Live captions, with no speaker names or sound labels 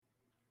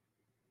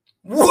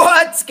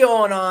What's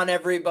going on,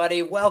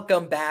 everybody?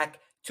 Welcome back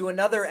to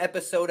another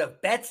episode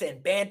of Bets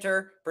and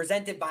Banter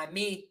presented by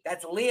me.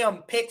 That's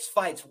Liam Picks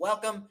Fights.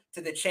 Welcome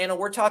to the channel.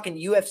 We're talking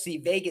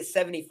UFC Vegas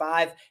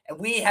 75, and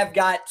we have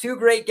got two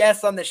great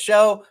guests on the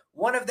show.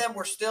 One of them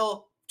we're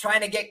still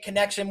trying to get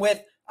connection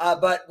with,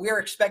 but we're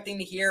expecting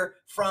to hear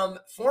from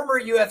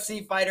former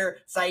UFC fighter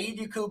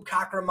Saidyokub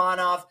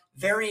Kakramanov.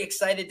 Very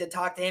excited to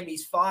talk to him.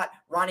 He's fought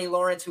Ronnie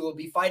Lawrence, who will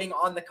be fighting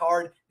on the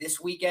card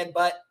this weekend,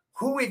 but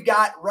who we've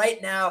got right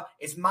now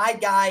is my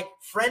guy,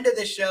 friend of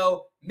the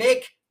show,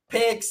 Mick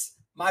Picks,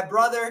 my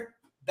brother,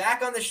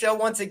 back on the show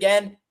once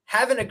again,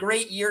 having a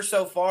great year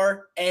so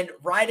far and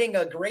riding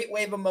a great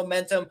wave of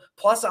momentum,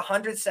 plus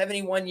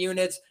 171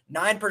 units,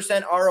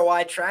 9%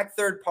 ROI, track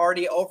third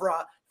party, over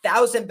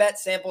 1,000 bet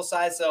sample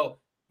size. So,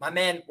 my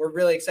man, we're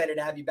really excited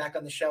to have you back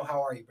on the show.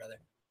 How are you,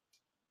 brother?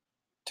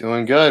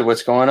 Doing good.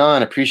 What's going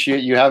on?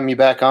 Appreciate you having me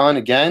back on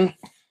again.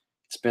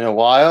 It's been a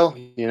while.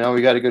 You know,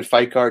 we got a good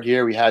fight card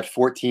here. We had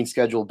 14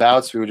 scheduled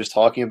bouts. We were just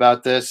talking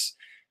about this.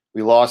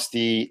 We lost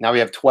now we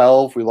have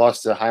 12. We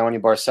lost to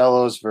Raoni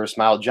Barcelos versus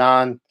Mile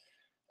John.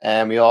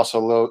 And we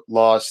also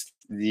lost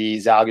the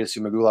Zhalgas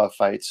Zhumagulov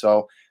fight.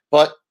 So,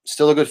 but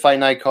still a good fight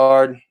night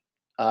card.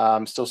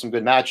 Still some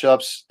good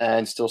matchups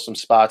and still some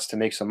spots to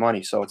make some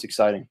money. So it's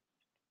exciting.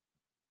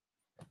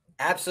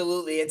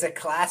 Absolutely. It's a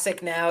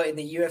classic now in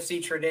the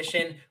UFC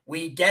tradition.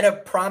 We get a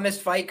promised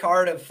fight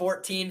card of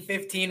 14,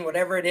 15,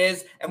 whatever it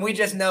is, and we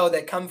just know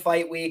that come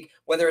fight week,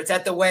 whether it's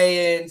at the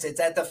weigh-ins, it's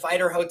at the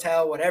fighter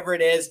hotel, whatever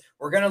it is,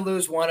 we're going to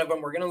lose one of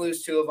them. We're going to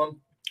lose two of them.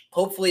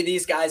 Hopefully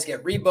these guys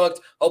get rebooked.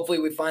 Hopefully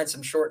we find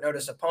some short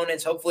notice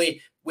opponents.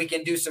 Hopefully we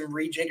can do some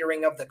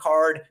rejiggering of the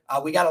card.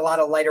 We got a lot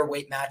of lighter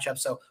weight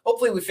matchups, so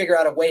hopefully we figure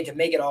out a way to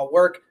make it all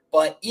work.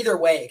 But either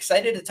way,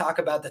 excited to talk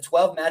about the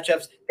 12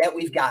 matchups that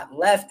we've got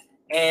left.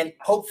 And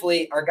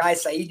hopefully our guy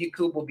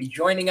Saidyokub will be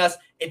joining us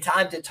in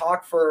time to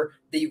talk for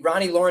the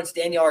Ronnie Lawrence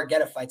Daniel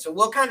Argueta fight. So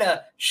we'll kind of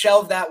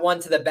shelve that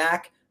one to the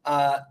back.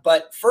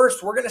 But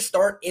first, we're going to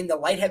start in the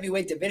light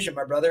heavyweight division,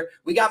 my brother.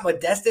 We got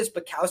Modestas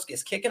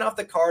Bukauskas kicking off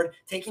the card,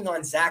 taking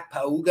on Zach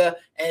Pauga.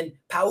 And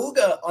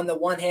Pauga on the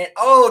one hand,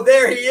 oh,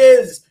 there he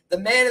is, the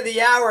man of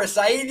the hour.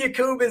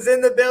 Saidyokub is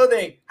in the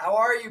building. How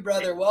are you,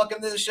 brother?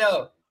 Welcome to the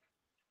show.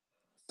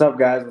 What's up,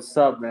 guys? What's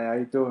up, man? How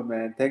you doing,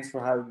 man? Thanks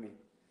for having me.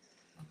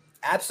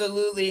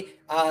 Absolutely.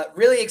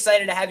 Really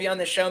excited to have you on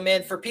the show,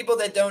 man. For people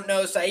that don't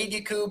know,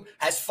 Saidyokub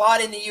has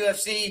fought in the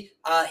UFC.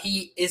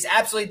 He is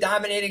absolutely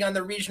dominating on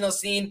the regional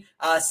scene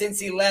since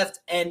he left,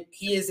 and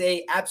he is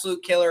a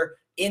absolute killer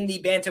in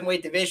the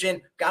bantamweight division.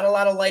 Got a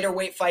lot of lighter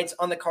weight fights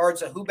on the card,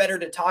 so who better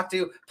to talk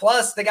to?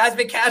 Plus, the guy's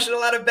been cashing a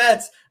lot of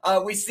bets.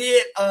 We see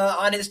it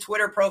on his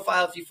Twitter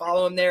profile. If you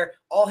follow him there,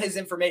 all his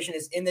information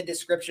is in the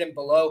description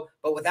below.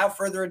 But without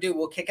further ado,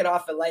 we'll kick it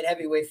off at light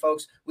heavyweight,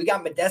 folks. We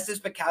got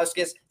Modestas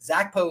Bukauskas,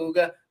 Zach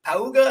Pauga.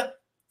 Pauga,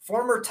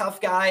 former tough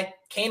guy,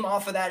 came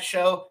off of that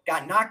show,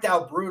 got knocked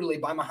out brutally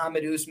by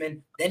Muhammad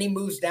Usman. Then he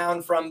moves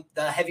down from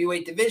the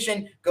heavyweight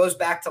division, goes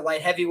back to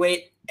light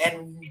heavyweight,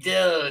 and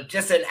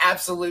just an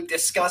absolute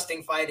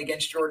disgusting fight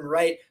against Jordan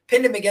Wright.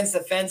 Pinned him against the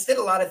fence, did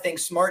a lot of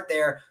things smart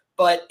there,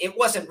 but it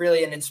wasn't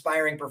really an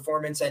inspiring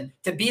performance. And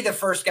to be the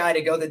first guy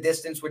to go the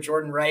distance with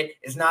Jordan Wright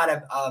is not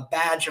a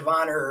badge of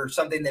honor or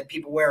something that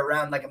people wear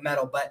around like a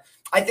medal. But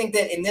I think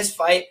that in this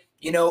fight,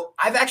 you know,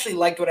 I've actually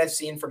liked what I've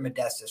seen from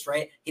Modestas,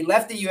 right? He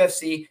left the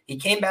UFC. He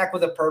came back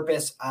with a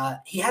purpose.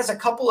 He has a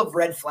couple of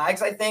red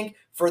flags, I think,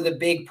 for the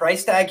big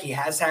price tag. He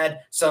has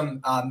had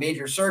some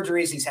major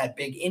surgeries. He's had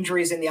big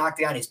injuries in the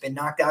octagon. He's been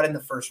knocked out in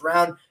the first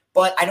round.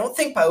 But I don't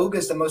think Pauga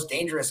is the most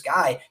dangerous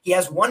guy. He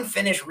has one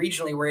finish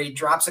regionally where he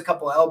drops a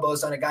couple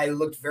elbows on a guy who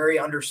looked very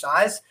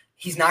undersized.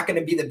 He's not going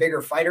to be the bigger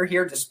fighter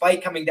here.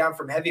 Despite coming down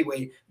from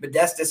heavyweight,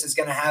 Modestas is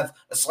going to have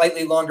a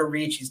slightly longer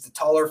reach. He's the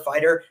taller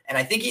fighter, and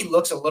I think he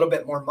looks a little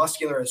bit more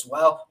muscular as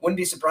well. Wouldn't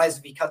be surprised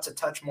if he cuts a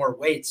touch more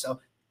weight.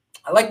 So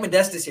I like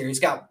Modestas here. He's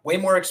got way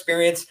more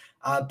experience,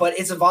 but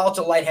it's a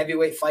volatile light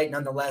heavyweight fight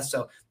nonetheless.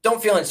 So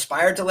don't feel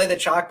inspired to lay the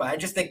chalk, but I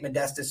just think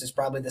Modestas is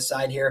probably the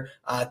side here.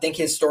 I think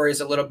his story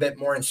is a little bit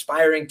more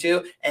inspiring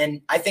too.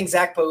 And I think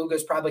Zach Pauga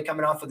is probably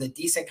coming off with a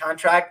decent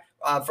contract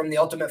from the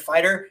Ultimate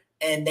Fighter,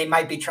 and they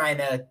might be trying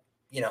to,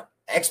 you know,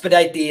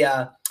 expedite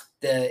the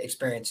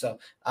experience. So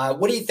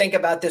what do you think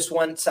about this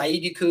one,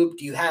 Saidyokub?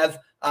 Do you have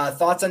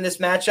thoughts on this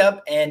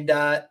matchup? And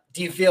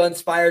do you feel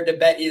inspired to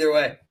bet either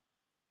way?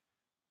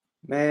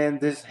 Man,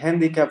 this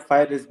handicap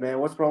fighters, man.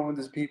 What's wrong with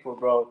these people,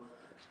 bro?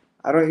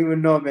 I don't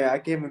even know, man. I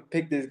can't even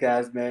pick these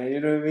guys, man. You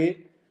know what I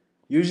mean?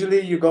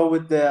 Usually you go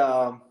with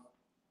the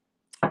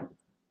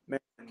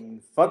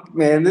man, fuck,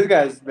 man. These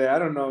guys, man. I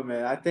don't know,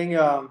 man. I think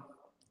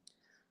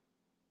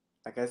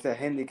like I said,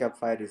 handicap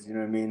fighters. You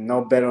know what I mean?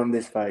 No bet on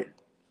this fight.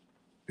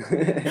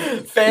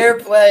 Fair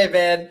play,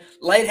 man.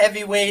 Light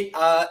heavyweight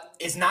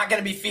is not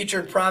going to be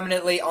featured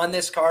prominently on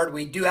this card.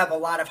 We do have a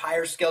lot of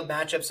higher skilled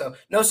matchups, so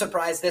no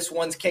surprise this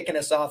one's kicking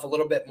us off a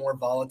little bit more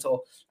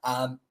volatile.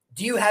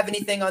 Do you have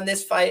anything on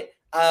this fight,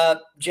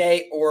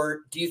 Jay,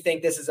 or do you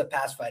think this is a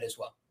pass fight as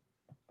well?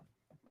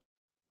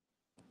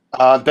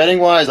 Betting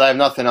wise, I have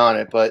nothing on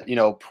it, but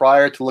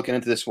prior to looking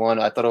into this one,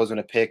 I thought I was going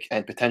to pick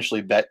and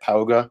potentially bet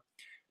Pauga,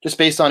 just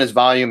based on his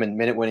volume and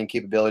minute winning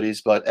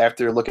capabilities. But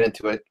after looking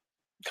into it,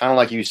 kind of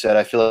like you said,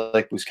 I feel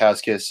like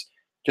Bukauskas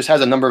just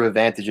has a number of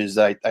advantages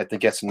that I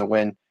think gets him the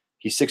win.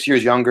 He's 6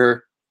 years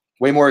younger,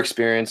 way more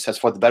experience, has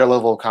fought the better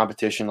level of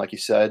competition, like you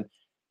said.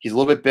 He's a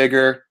little bit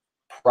bigger,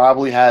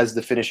 probably has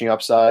the finishing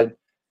upside.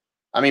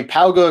 I mean,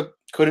 Pauga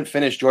couldn't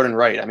finish Jordan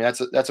Wright. I mean,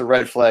 that's a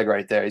red flag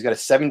right there. He's got a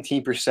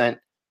 17%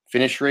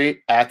 finish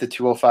rate at the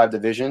 205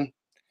 division.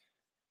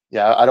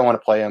 Yeah, I don't want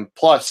to play him.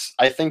 Plus,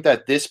 I think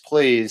that this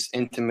plays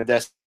into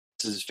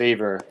Modestas'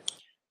 favor,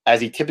 as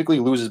he typically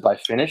loses by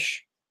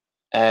finish,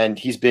 and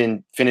he's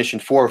been finishing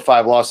 4 or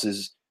 5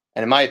 losses.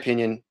 And in my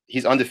opinion,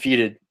 he's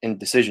undefeated in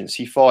decisions.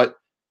 He fought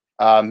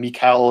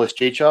Mikhail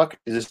Oleichachuk,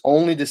 is his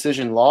only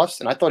decision lost,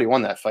 and I thought he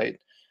won that fight.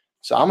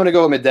 So I'm going to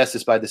go with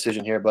Modestas by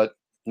decision here, but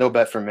no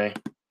bet for me.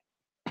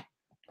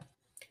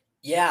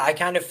 Yeah, I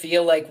kind of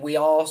feel like we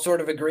all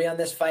sort of agree on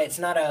this fight. It's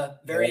not a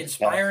very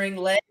inspiring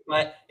leg,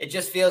 but it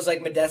just feels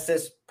like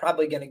Modestas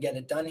probably going to get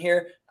it done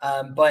here.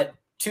 But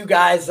two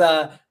guys,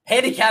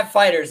 handicap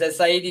fighters, as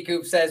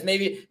Saidyokub says,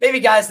 maybe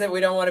guys that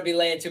we don't want to be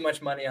laying too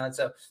much money on.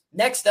 So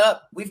next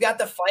up, we've got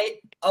the fight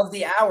of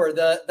the hour,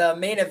 the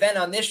main event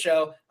on this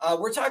show.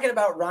 We're talking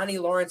about Ronnie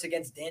Lawrence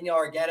against Daniel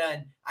Argueta,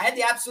 and I had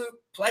the absolute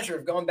pleasure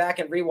of going back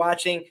and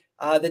rewatching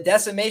the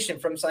decimation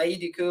from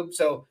Saidyokub.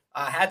 So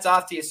hats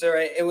off to you, sir.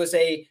 It was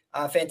a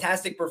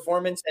fantastic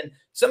performance. And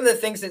some of the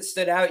things that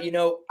stood out,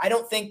 I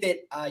don't think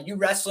that you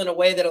wrestle in a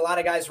way that a lot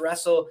of guys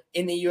wrestle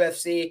in the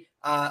UFC.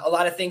 A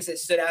lot of things that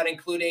stood out,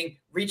 including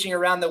reaching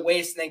around the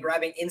waist and then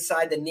grabbing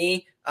inside the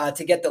knee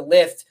to get the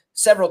lift.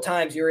 Several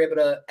times you were able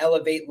to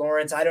elevate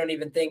Lawrence. I don't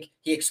even think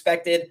he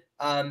expected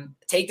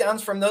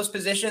takedowns from those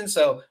positions.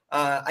 So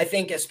I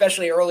think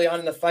especially early on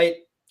in the fight,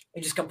 he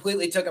just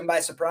completely took him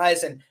by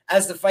surprise. And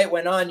as the fight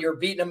went on, you're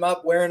beating him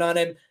up, wearing on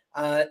him,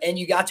 and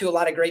you got to a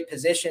lot of great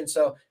positions.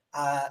 So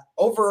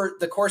over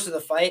the course of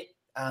the fight,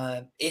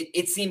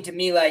 it seemed to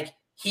me like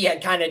he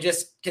had kind of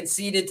just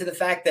conceded to the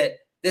fact that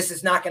this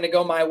is not going to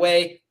go my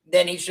way.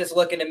 Then he's just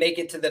looking to make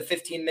it to the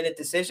 15-minute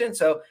decision.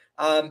 So,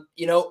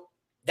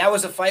 that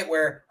was a fight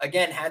where,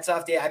 again, hats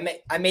off to you.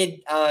 I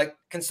made a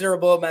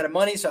considerable amount of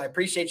money, so I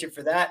appreciate you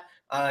for that.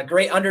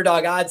 Great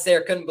underdog odds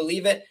there. Couldn't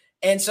believe it.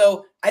 And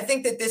so I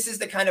think that this is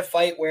the kind of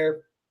fight where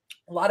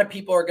a lot of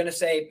people are going to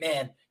say,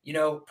 man,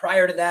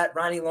 prior to that,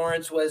 Ronnie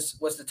Lawrence was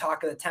the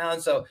talk of the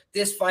town. So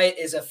this fight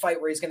is a fight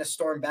where he's going to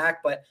storm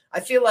back. But I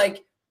feel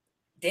like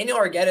Daniel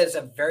Argueta is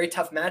a very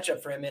tough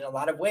matchup for him in a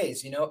lot of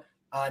ways.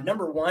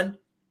 Number one,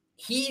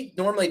 he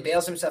normally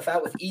bails himself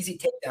out with easy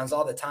takedowns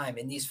all the time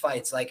in these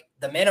fights. Like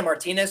the Mana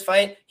Martinez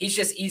fight, he's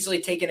just easily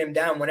taking him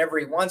down whenever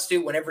he wants to.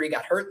 Whenever he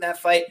got hurt in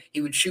that fight,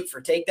 he would shoot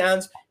for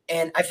takedowns.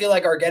 And I feel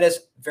like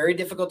Argueta's very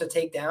difficult to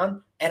take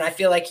down. And I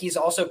feel like he's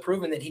also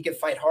proven that he could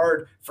fight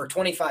hard for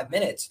 25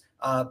 minutes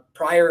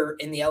prior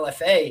in the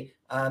LFA.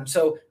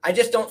 So I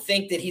just don't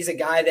think that he's a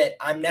guy that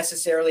I'm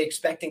necessarily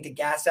expecting to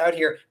gas out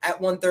here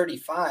at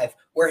 135,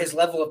 where his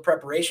level of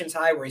preparation is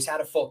high, where he's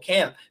had a full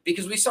camp,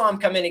 because we saw him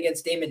come in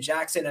against Damon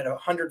Jackson at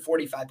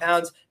 145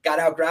 pounds, got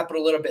out grappled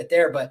a little bit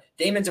there, but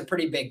Damon's a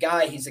pretty big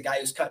guy. He's a guy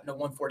who's cutting to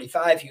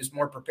 145. He was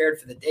more prepared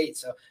for the date.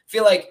 So I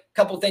feel like a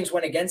couple things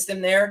went against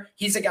him there.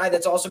 He's a guy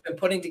that's also been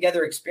putting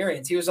together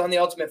experience. He was on the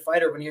Ultimate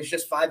Fighter when he was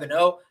just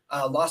 5-0,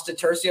 lost to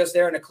Tercios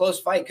there in a close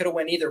fight. Could have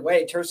went either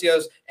way.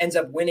 Tercios ends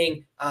up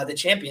winning the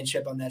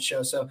championship on that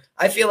show. So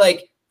I feel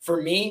like for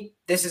me,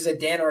 this is a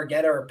Dan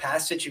Argueta or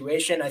pass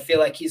situation. I feel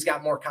like he's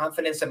got more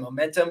confidence and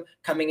momentum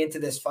coming into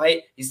this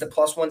fight. He's the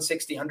plus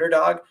 160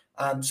 underdog.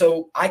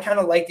 So I kind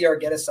of like the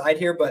Argueta side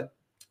here, but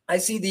I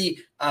see the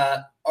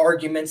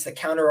arguments, the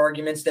counter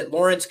arguments that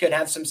Lawrence could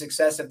have some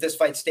success if this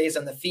fight stays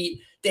on the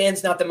feet.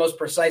 Dan's not the most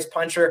precise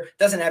puncher,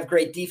 doesn't have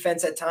great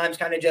defense at times,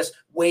 kind of just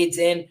wades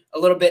in a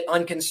little bit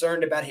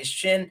unconcerned about his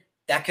chin.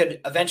 That could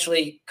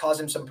eventually cause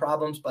him some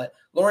problems, but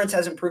Lawrence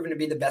hasn't proven to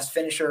be the best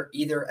finisher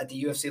either at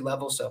the UFC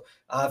level. So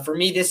for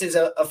me, this is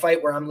a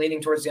fight where I'm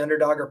leaning towards the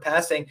underdog or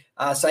passing.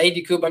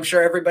 Saidyokub, I'm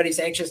sure everybody's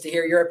anxious to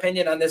hear your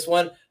opinion on this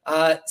one,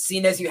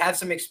 seeing as you have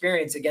some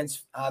experience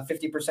against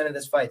 50% of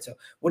this fight. So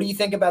what do you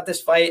think about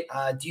this fight?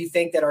 Do you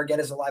think that Argueta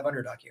is a live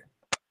underdog here?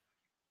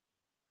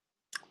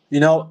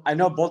 I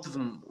know both of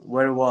them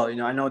very well.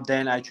 I know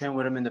Dan. I trained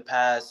with him in the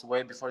past,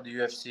 way before the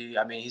UFC.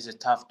 I mean, he's a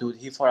tough dude.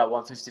 He fought at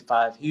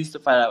 155. He used to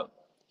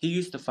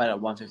fight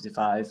at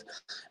 155,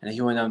 and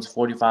he went down to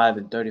 45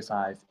 and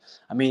 35.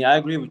 I mean, I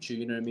agree with you.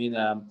 You know what I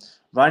mean?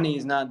 Ronnie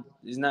he's not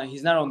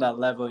on that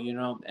level.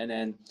 And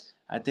then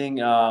I think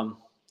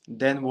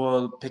Dan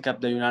will pick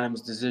up the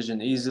unanimous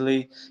decision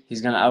easily.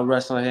 He's gonna out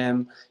wrestle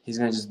him. He's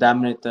gonna just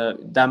dominate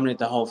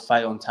the whole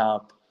fight on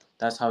top.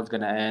 That's how it's going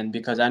to end,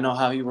 because I know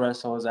how he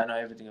wrestles. I know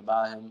everything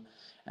about him.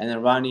 And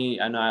then Ronnie,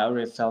 I know I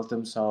already felt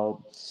him.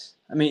 So,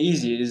 I mean,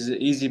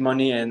 easy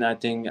money, and I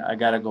think I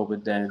got to go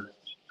with Dan.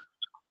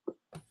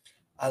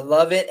 I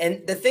love it.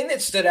 And the thing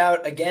that stood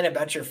out again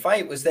about your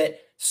fight was that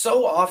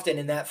so often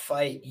in that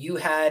fight, you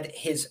had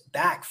his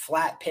back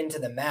flat pinned to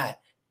the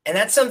mat. And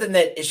that's something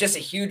that is just a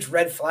huge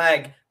red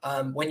flag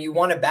when you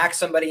want to back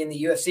somebody in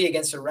the UFC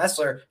against a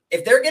wrestler.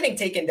 If they're getting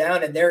taken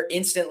down and they're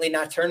instantly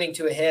not turning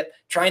to a hip,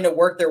 trying to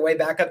work their way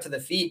back up to the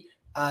feet,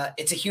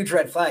 it's a huge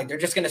red flag. They're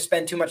just going to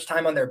spend too much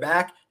time on their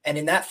back. And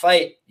in that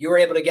fight, you were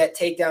able to get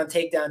takedown,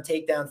 takedown,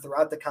 takedown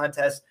throughout the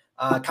contest.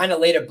 Kind of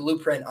laid a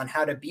blueprint on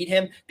how to beat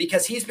him,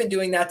 because he's been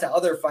doing that to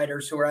other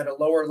fighters who are at a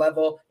lower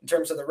level in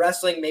terms of the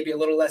wrestling, maybe a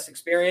little less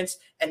experience.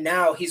 And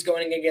now he's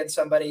going against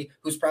somebody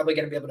who's probably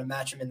going to be able to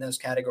match him in those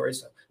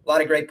categories. So a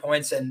lot of great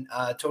points, and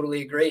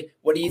totally agree.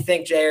 What do you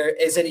think, Jay?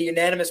 Is it a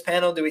unanimous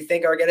panel? Do we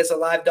think Argueda's a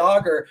live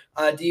dog, or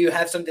do you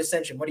have some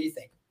dissension? What do you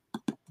think?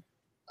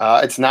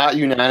 It's not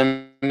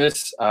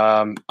unanimous.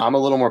 I'm a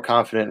little more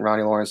confident in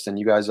Ronnie Lawrence than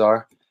you guys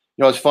are.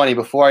 You know, it's funny.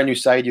 Before I knew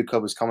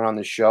Saidyokub was coming on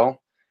this show,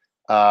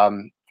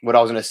 what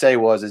I was going to say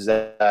is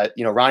that,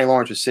 you know, Ronnie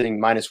Lawrence was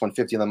sitting minus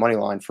 150 on the money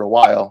line for a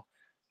while,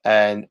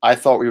 and I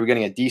thought we were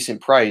getting a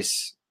decent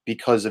price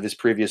because of his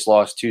previous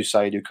loss to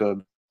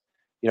Saidyokub.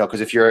 You know,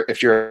 because if you're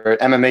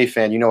an MMA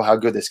fan, you know how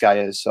good this guy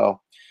is. So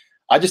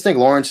I just think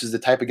Lawrence is the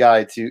type of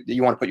guy that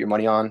you want to put your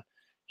money on.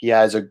 He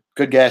has a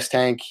good gas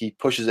tank. He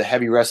pushes a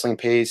heavy wrestling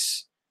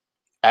pace,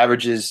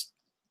 averages,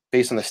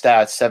 based on the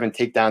stats, 7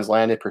 takedowns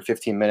landed per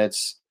 15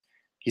 minutes.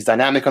 He's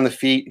dynamic on the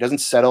feet. He doesn't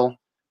settle.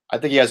 I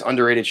think he has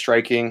underrated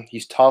striking.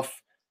 He's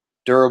tough,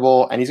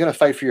 durable, and he's going to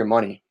fight for your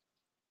money.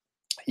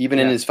 Even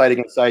in his fight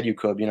against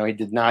Saidyokub, you know, he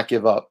did not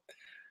give up.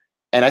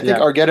 And I think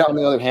Argueda, on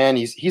the other hand,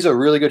 he's a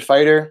really good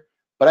fighter,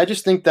 but I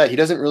just think that he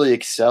doesn't really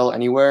excel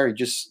anywhere.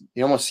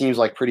 He almost seems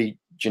like pretty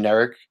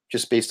generic,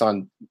 just based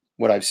on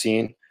what I've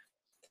seen.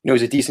 You know,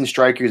 he's a decent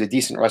striker. He's a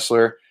decent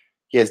wrestler.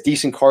 He has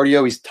decent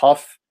cardio. He's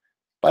tough,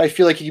 but I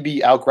feel like he could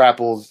be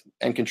out-grappled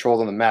and controlled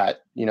on the mat,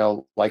 you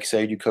know, like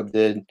Saidyokub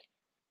did.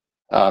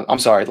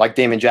 Like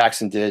Damon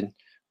Jackson did,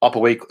 up a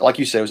weight, like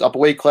you said, it was up a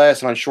weight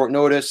class and on short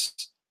notice,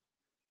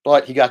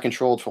 but he got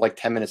controlled for like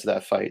 10 minutes of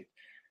that fight.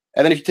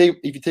 And then if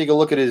you take a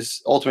look at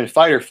his Ultimate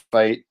Fighter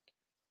fight,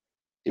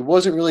 it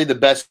wasn't really the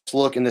best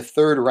look. In the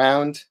third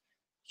round,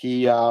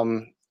 he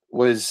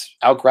was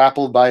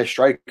out-grappled by a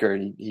striker.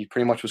 He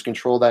pretty much was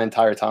controlled that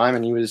entire time,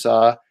 and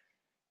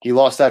he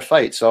lost that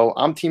fight. So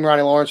I'm Team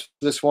Ronnie Lawrence for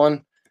this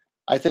one.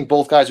 I think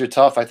both guys are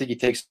tough. I think he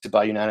takes it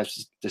by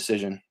unanimous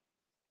decision.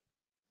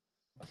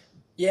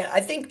 Yeah,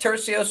 I think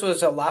Tercios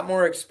was a lot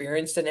more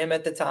experienced than him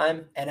at the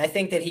time, and I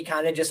think that he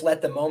kind of just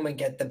let the moment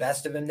get the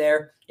best of him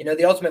there. You know,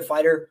 the Ultimate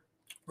Fighter,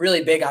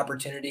 really big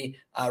opportunity,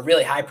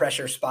 really high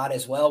pressure spot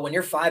as well. When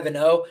you're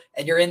 5-0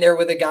 and you're in there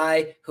with a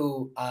guy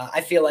who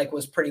I feel like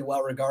was pretty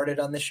well regarded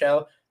on the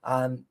show,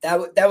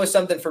 that was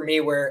something for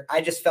me where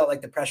I just felt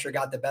like the pressure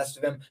got the best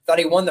of him. Thought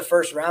he won the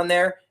first round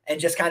there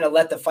and just kind of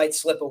let the fight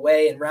slip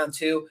away in round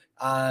 2.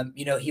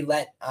 You know, he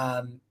let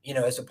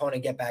his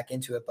opponent get back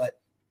into it, but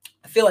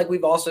I feel like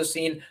we've also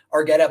seen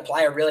Argueda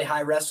apply a really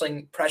high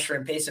wrestling pressure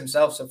and pace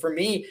himself. So for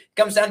me, it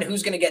comes down to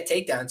who's going to get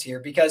takedowns here,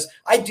 because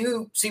I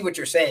do see what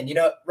you're saying. You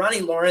know,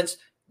 Ronnie Lawrence,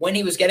 when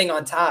he was getting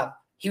on top,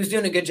 he was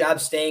doing a good job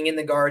staying in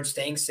the guard,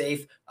 staying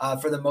safe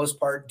for the most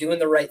part, doing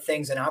the right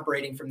things and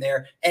operating from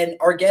there. And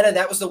Argueda,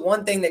 that was the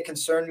one thing that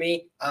concerned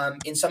me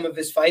in some of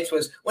his fights,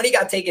 was when he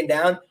got taken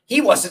down,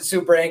 he wasn't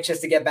super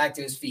anxious to get back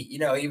to his feet. You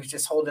know, he was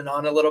just holding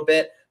on a little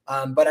bit.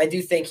 But I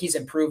do think he's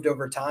improved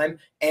over time.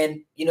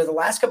 And, you know, the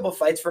last couple of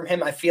fights from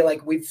him, I feel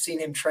like we've seen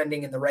him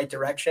trending in the right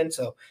direction.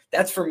 So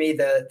that's for me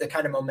the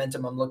kind of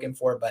momentum I'm looking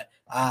for. But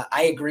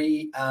I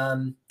agree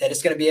that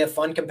it's going to be a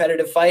fun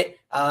competitive fight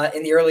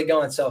in the early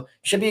going. So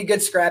should be a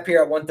good scrap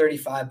here at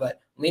 135,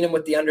 but leaning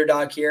with the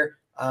underdog here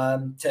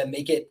to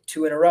make it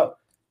 2 in a row.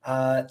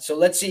 So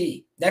let's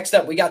see. Next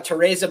up, we got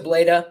Teresa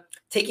Bleda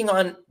taking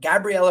on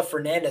Gabriela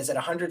Fernandez at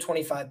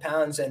 125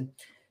 pounds. And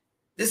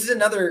this is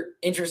another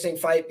interesting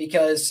fight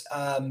because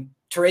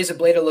Teresa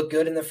Bleda looked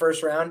good in the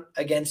first round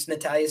against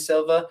Natalia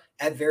Silva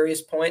at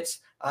various points.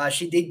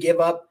 She did give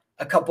up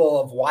a couple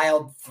of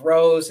wild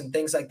throws and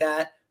things like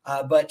that,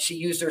 but she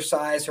used her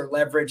size, her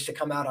leverage to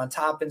come out on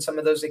top in some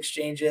of those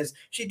exchanges.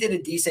 She did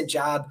a decent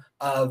job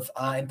of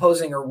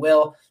imposing her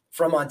will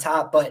from on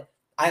top, but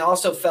I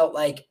also felt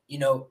like, you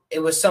know, it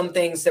was some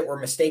things that were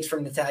mistakes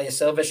from Natalia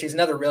Silva. She's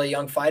another really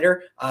young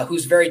fighter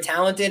who's very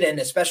talented, and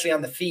especially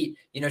on the feet,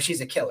 you know,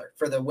 she's a killer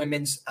for the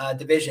women's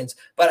divisions.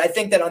 But I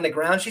think that on the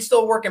ground, she's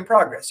still a work in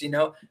progress, you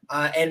know,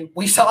 and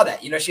we saw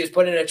that, you know, she was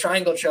put in a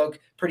triangle choke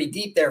pretty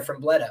deep there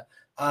from Bleda,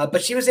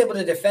 but she was able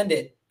to defend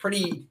it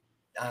pretty,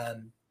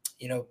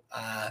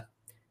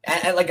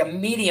 at like a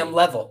medium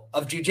level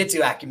of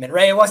jiu-jitsu acumen,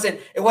 right? It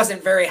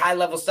wasn't very high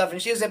level stuff.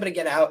 And she was able to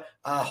get out,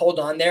 hold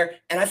on there.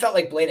 And I felt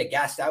like Bleda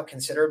gassed out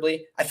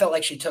considerably. I felt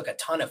like she took a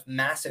ton of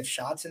massive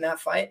shots in that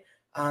fight.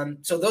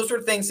 So those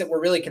were things that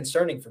were really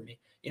concerning for me.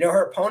 You know,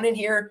 her opponent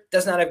here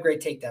does not have great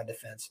takedown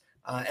defense.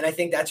 And I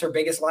think that's her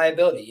biggest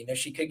liability. You know,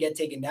 she could get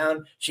taken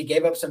down. She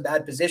gave up some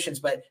bad positions,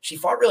 but she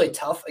fought really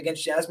tough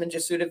against Jasmine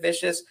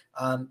Jasudavicius.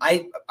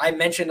 I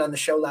mentioned on the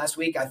show last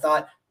week, I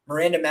thought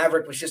Miranda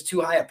Maverick was just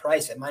too high a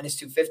price at minus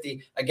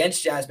 250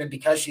 against Jasmine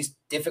because she's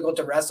difficult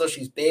to wrestle.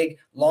 She's big,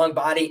 long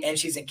body, and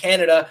she's in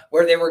Canada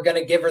where they were going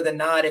to give her the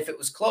nod if it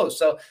was close.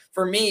 So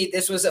for me,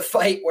 this was a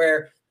fight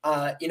where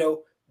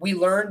we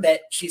learned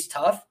that she's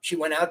tough. She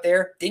went out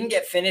there, didn't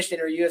get finished in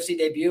her UFC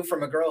debut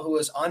from a girl who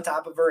was on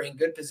top of her in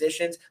good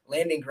positions,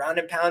 landing ground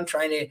and pound,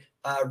 trying to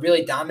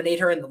really dominate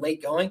her in the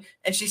late going.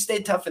 And she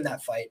stayed tough in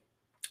that fight.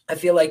 I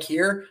feel like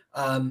here,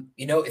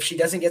 if she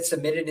doesn't get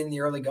submitted in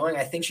the early going,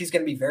 I think she's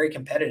going to be very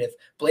competitive.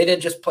 Bleda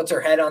just puts her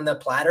head on the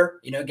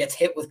platter, gets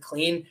hit with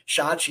clean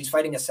shots. She's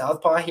fighting a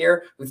southpaw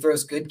here who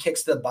throws good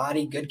kicks to the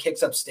body, good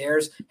kicks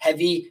upstairs,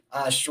 heavy,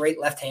 straight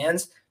left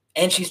hands.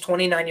 And she's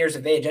 29 years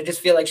of age. I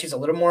just feel like she's a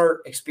little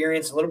more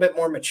experienced, a little bit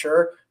more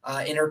mature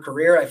in her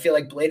career. I feel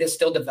like Bleda is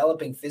still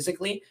developing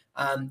physically.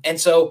 And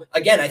so,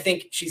 again, I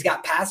think she's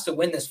got paths to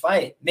win this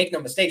fight. Make no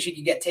mistake, she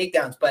could get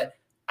takedowns, but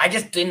I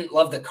just didn't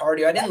love the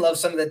cardio. I didn't love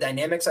some of the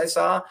dynamics I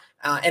saw.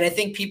 And I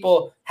think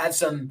people have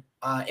some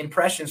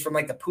impressions from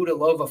like the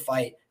Pudilova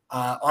fight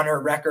on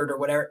her record or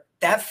whatever.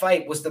 That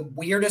fight was the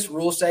weirdest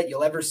rule set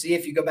you'll ever see.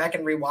 If you go back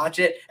and rewatch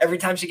it, every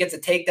time she gets a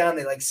takedown,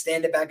 they like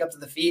stand it back up to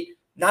the feet.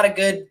 Not a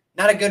good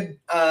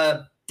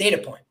data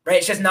point, right?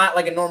 It's just not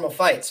like a normal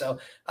fight. So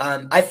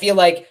I feel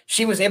like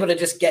she was able to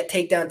just get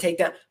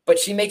takedown, but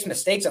she makes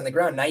mistakes on the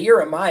ground.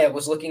 Naira Amaya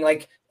was looking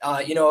like,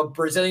 a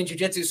Brazilian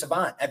jiu-jitsu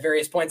savant at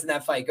various points in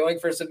that fight, going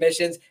for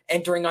submissions,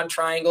 entering on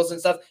triangles and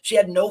stuff. She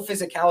had no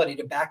physicality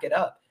to back it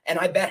up. And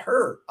I bet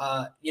her,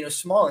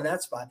 small in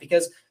that spot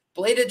because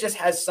Bleda just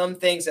has some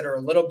things that are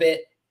a little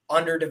bit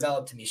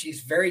underdeveloped to me.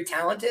 She's very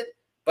talented,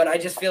 but I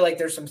just feel like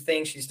there's some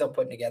things she's still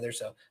putting together.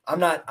 So I'm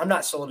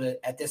not sold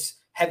at this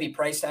heavy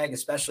price tag,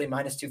 especially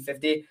minus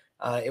 250.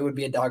 It would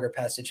be a dog or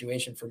pass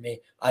situation for me.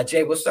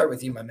 Jay, we'll start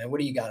with you, my man. What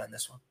do you got on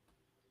this one?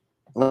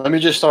 Let me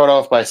just start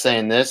off by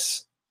saying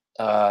this.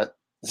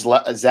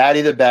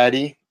 Zaddy the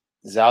Baddie,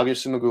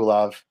 Zalgiris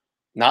Smagulov,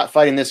 not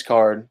fighting this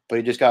card, but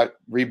he just got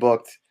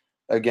rebooked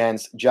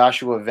against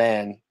Joshua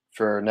Van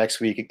for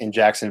next week in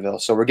Jacksonville.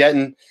 So we're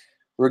getting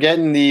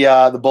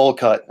the bowl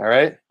cut, all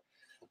right?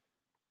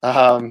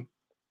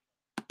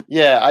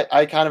 Yeah,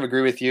 I kind of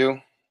agree with you.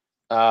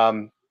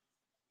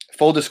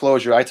 Full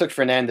disclosure, I took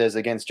Fernandez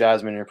against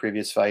Jasmine in her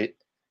previous fight.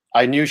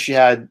 I knew she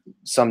had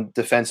some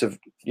defensive,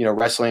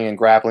 wrestling and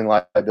grappling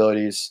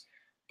liabilities,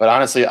 but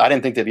honestly, I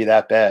didn't think they'd be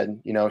that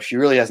bad. She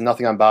really has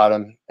nothing on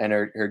bottom, and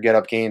her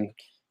get-up game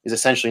is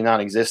essentially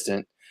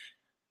non-existent.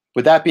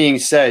 With that being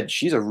said,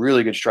 she's a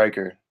really good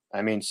striker.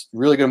 I mean,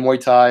 really good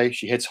Muay Thai.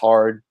 She hits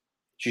hard.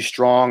 She's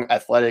strong,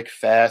 athletic,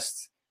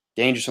 fast,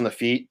 dangerous on the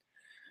feet.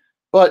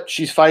 But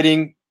she's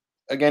fighting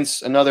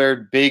against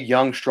another big,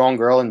 young, strong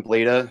girl in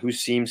Bleda who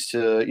seems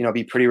to,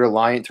 be pretty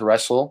reliant to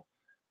wrestle.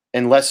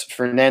 Unless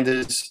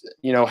Fernandez,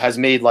 has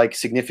made like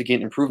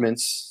significant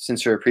improvements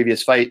since her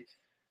previous fight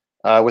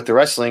with the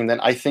wrestling, then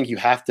I think you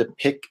have to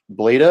pick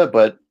Bleda.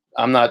 But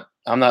I'm not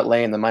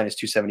laying the minus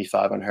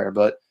 275 on her.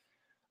 But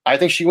I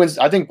think she wins.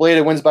 I think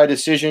Bleda wins by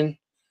decision.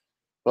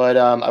 But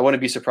I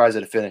wouldn't be surprised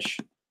at a finish.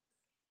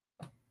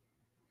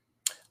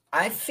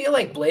 I feel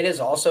like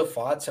Bleda's also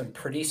fought some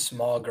pretty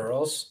small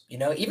girls,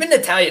 even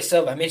Natalia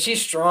Silva. I mean,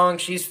 she's strong.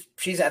 She's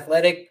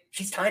athletic.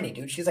 She's tiny,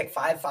 dude. She's like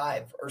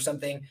 5'5" or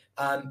something.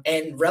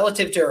 And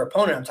relative to her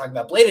opponent, I'm talking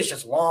about, Bleda's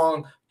just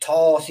long,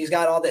 tall. She's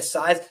got all this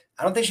size.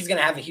 I don't think she's going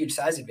to have a huge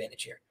size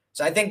advantage here.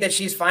 So I think that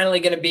she's finally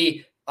going to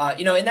be,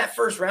 in that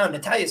first round,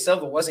 Natalia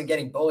Silva wasn't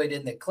getting bullied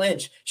in the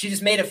clinch. She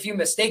just made a few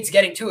mistakes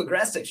getting too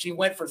aggressive. She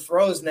went for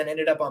throws and then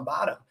ended up on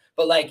bottom.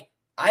 But like,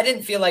 I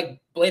didn't feel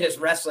like Bleda's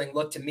wrestling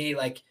looked to me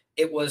like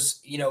it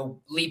was,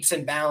 leaps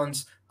and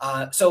bounds.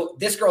 So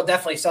this girl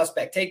definitely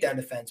suspect takedown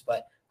defense,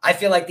 but I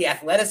feel like the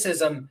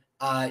athleticism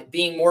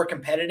being more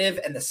competitive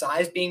and the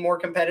size being more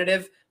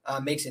competitive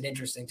makes it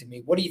interesting to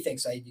me. What do you think,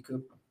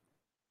 Saidyokub?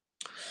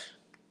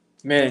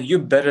 Man, you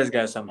better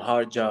got some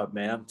hard job,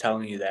 man. I'm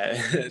telling you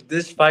that.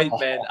 This fight,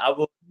 man,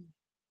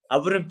 I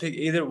wouldn't pick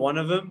either one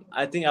of them.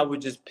 I think I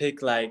would just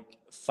pick like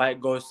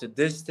fight goes to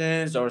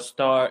distance or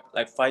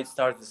fight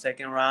starts the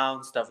second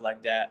round, stuff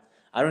like that.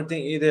 I don't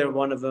think either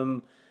one of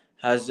them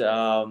has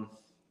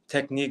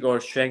technique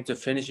or strength to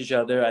finish each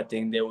other. I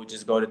think they would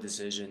just go to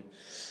decision.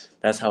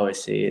 That's how I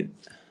see it.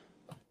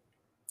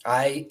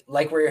 I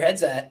like where your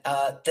head's at.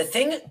 The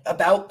thing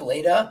about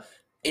Bleda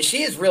is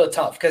she is real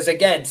tough because,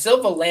 again,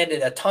 Silva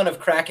landed a ton of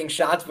cracking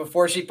shots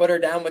before she put her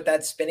down with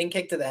that spinning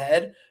kick to the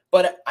head.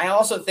 But I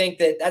also think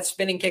that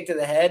spinning kick to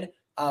the head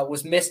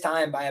was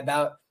mistimed by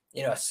about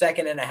a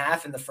second and a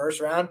half in the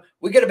first round.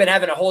 We could have been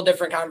having a whole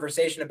different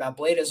conversation about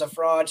Bleda's a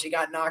fraud. She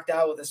got knocked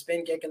out with a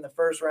spin kick in the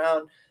first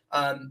round.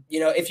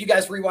 If you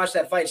guys rewatch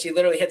that fight, she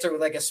literally hits her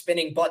with like a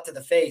spinning butt to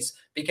the face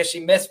because she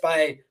missed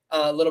by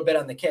a little bit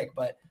on the kick.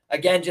 But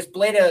again, just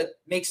Bleda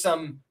makes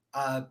some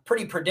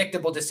pretty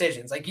predictable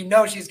decisions. Like,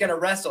 she's going to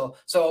wrestle.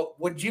 So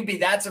would you be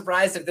that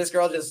surprised if this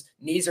girl just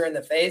knees her in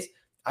the face?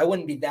 I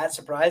wouldn't be that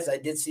surprised. I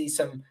did see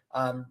some,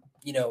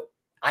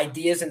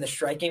 ideas in the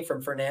striking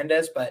from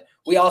Fernandez, but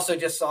we also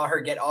just saw her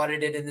get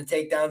audited in the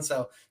takedown,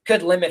 so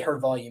could limit her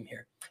volume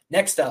here.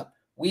 Next up,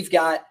 we've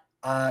got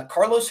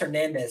Carlos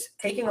Hernandez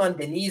taking on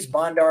Denise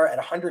Bandar at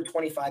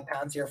 125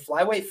 pounds here,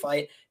 flyweight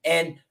fight.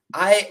 And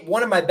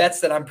one of my bets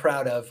that I'm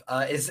proud of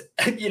is,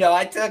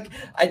 I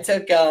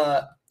took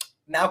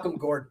Malcolm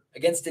Gordon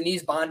against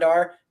Denise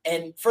Bandar.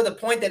 And for the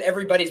point that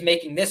everybody's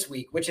making this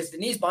week, which is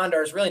Denise Bondar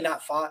has really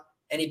not fought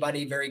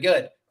anybody very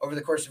good over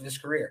the course of his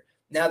career.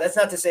 Now, that's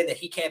not to say that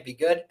he can't be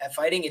good at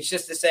fighting. It's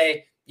just to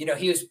say,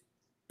 he was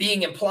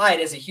being implied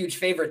as a huge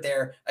favorite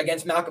there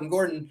against Malcolm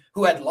Gordon,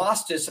 who had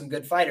lost to some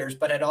good fighters,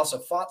 but had also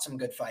fought some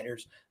good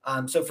fighters.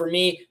 So for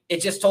me,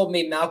 it just told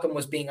me Malcolm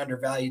was being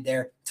undervalued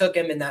there, took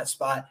him in that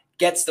spot,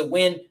 gets the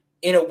win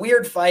in a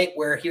weird fight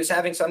where he was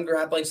having some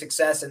grappling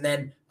success, and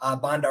then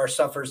Bondar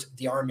suffers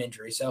the arm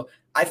injury. So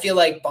I feel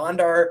like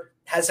Bondar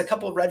has a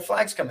couple of red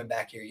flags coming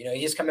back here.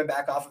 He is coming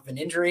back off of an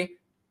injury.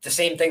 The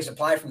same things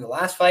apply from the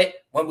last fight.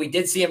 When we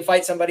did see him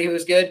fight somebody who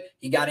was good,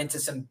 he got into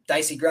some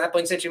dicey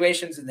grappling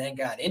situations and then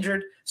got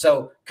injured.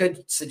 So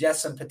could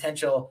suggest some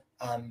potential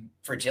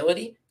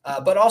fragility,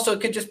 but also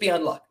it could just be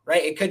unluck,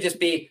 right? It could just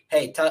be,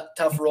 hey,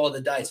 tough roll of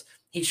the dice.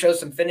 He shows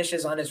some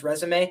finishes on his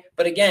resume.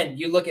 But again,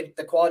 you look at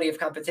the quality of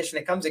competition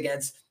it comes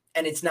against,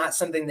 and it's not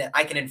something that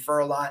I can infer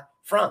a lot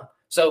from.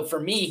 So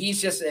for me,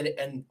 he's just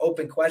an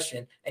open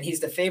question, and he's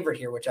the favorite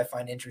here, which I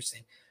find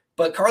interesting.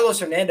 But Carlos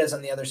Hernandez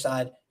on the other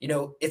side,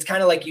 it's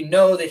kind of like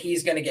that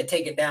he's going to get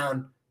taken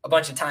down a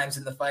bunch of times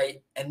in the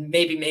fight and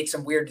maybe make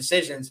some weird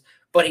decisions,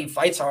 but he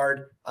fights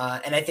hard,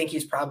 and I think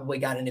he's probably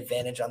got an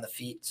advantage on the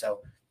feet. So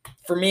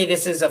for me,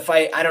 this is a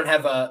fight I don't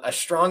have a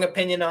strong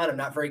opinion on. I'm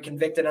not very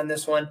convicted on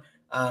this one,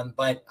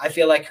 but I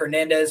feel like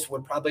Hernandez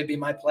would probably be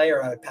my play,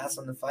 or I would pass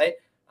on the fight,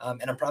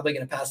 and I'm probably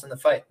going to pass on the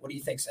fight. What do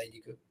you think,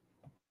 Saidyokub?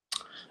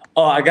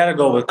 Oh, I gotta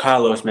go with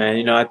Carlos,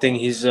 man. I think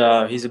he's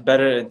a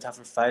better and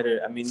tougher fighter.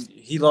 I mean,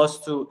 he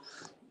lost to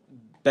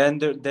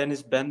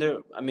Dennis Bender.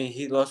 I mean,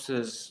 he lost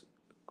to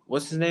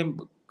what's his name?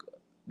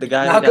 The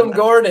guy Malcolm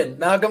Gordon,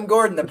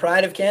 the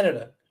pride of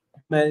Canada.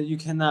 Man, you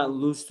cannot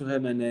lose to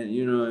him, and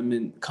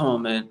then come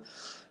on, man.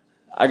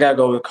 I gotta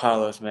go with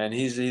Carlos, man.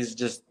 He's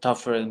just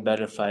tougher and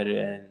better fighter,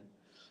 and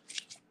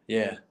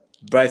yeah,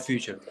 bright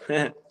future.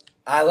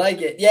 I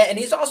like it. Yeah, and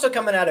he's also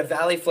coming out of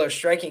Valley Flow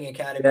Striking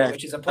Academy,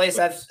 which is a place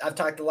I've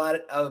talked a lot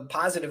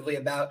positively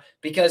about,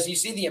 because you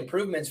see the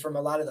improvements from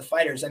a lot of the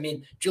fighters. I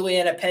mean,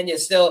 Juliana Pena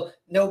is still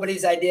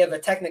nobody's idea of a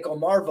technical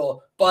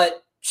marvel,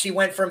 but she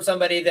went from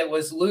somebody that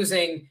was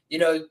losing,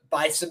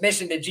 by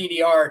submission to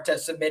GDR to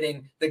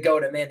submitting the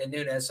GOAT Amanda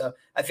Nunes. So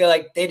I feel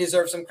like they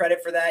deserve some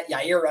credit for that.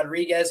 Yair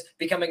Rodriguez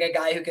becoming a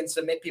guy who can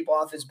submit people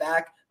off his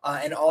back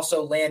and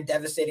also land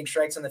devastating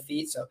strikes on the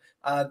feet. So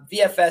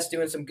VFS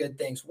doing some good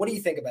things. What do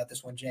you think about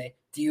this one, Jay?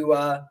 Do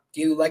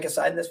you like a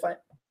side in this fight?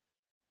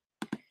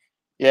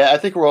 Yeah, I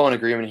think we're all in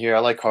agreement here. I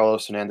like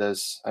Carlos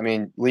Hernandez. I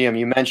mean, Liam,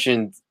 you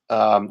mentioned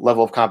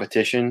level of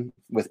competition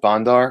with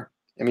Bondar.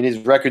 I mean, his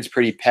record's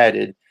pretty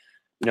padded.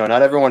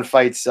 Not everyone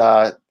fights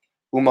Umar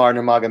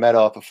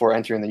Nurmagomedov before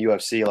entering the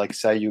UFC like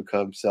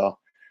Saidyokub. So,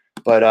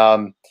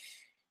 but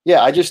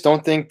yeah, I just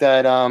don't think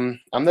that I'm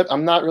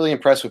not really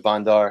impressed with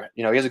Bondar.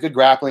 He has a good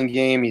grappling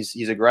game.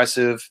 He's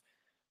aggressive,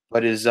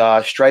 but his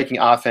striking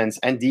offense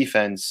and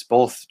defense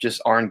both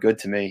just aren't good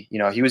to me.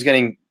 He was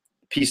getting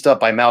pieced up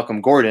by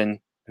Malcolm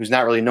Gordon, who's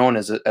not really known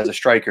as a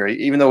striker,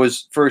 even though it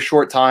was for a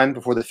short time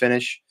before the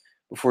finish,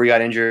 before he got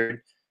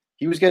injured.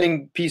 He was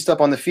getting pieced up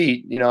on the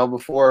feet,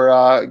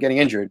 before getting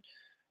injured.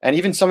 And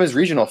even some of his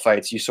regional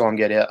fights, you saw him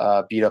get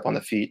beat up on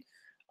the feet.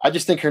 I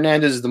just think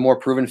Hernandez is the more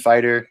proven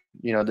fighter.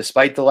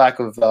 Despite the lack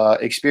of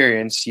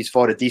experience, he's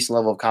fought a decent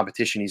level of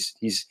competition.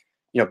 He's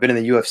been in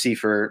the UFC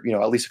for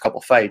at least a couple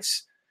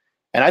fights,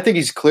 and I think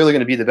he's clearly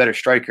going to be the better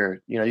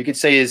striker. You could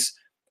say his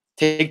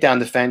takedown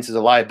defense is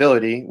a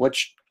liability,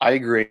 which I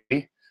agree,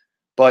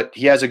 but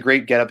he has a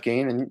great get-up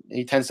game, and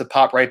he tends to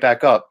pop right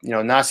back up.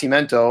 Alan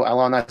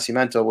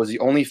Nascimento was the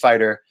only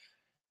fighter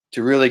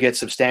to really get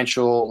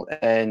substantial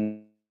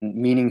and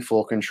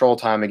meaningful control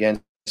time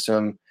against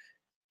him.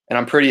 And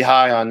I'm pretty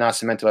high on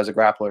Nascimento as a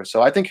grappler.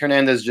 So I think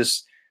Hernandez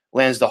just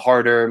lands the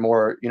harder,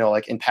 more,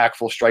 like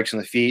impactful strikes on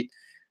the feet,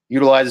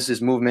 utilizes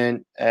his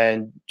movement,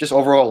 and just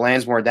overall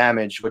lands more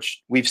damage,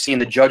 which we've seen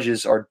the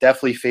judges are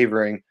definitely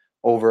favoring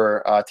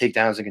over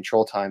takedowns and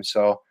control time.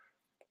 So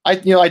I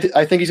think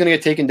he's going to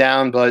get taken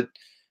down, but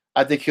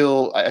I think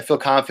I feel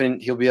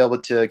confident he'll be able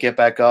to get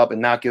back up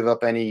and not give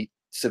up any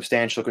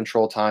substantial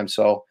control time.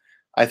 So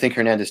I think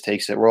Hernandez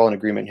takes it. We're all in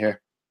agreement here.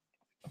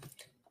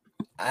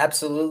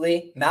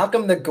 Absolutely.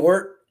 Malcolm the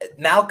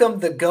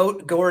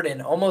GOAT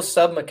Gordon, almost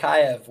sub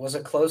Makayev, was a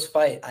close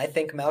fight. I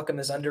think Malcolm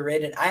is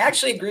underrated. I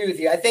actually agree with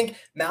you. I think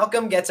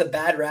Malcolm gets a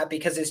bad rap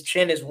because his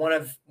chin is one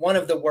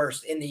of the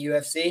worst in the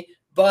UFC,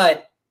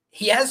 but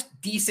he has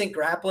decent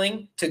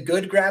grappling to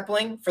good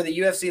grappling for the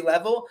UFC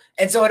level.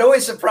 And so it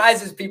always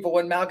surprises people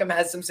when Malcolm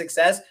has some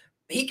success.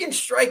 He can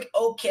strike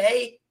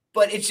okay,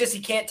 but it's just he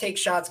can't take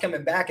shots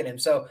coming back at him.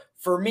 So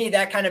for me,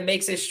 that kind of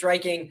makes his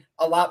striking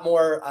a lot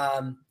more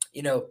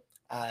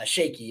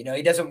shaky.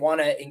 He doesn't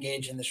want to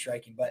engage in the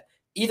striking, but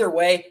either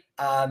way,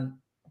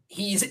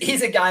 he's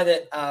a guy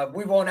that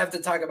we won't have to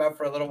talk about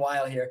for a little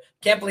while here.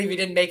 Can't believe he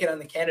didn't make it on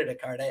the Canada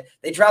card.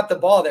 They dropped the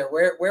ball there.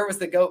 Where was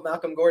the GOAT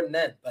Malcolm Gordon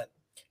then? But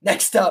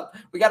next up,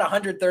 we got a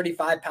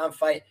 135-pound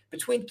fight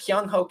between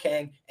Kyung Ho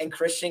Kang and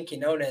Christian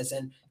Quinones.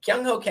 And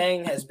Kyung Ho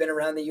Kang has been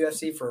around the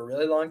UFC for a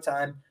really long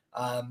time.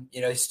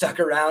 He's stuck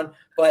around,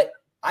 but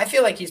I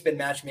feel like he's been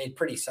match made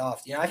pretty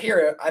soft. You know,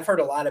 I've heard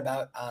a lot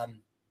about,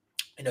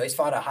 you know, he's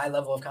fought a high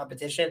level of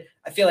competition.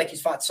 I feel like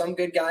he's fought some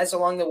good guys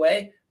along the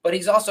way, but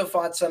he's also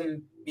fought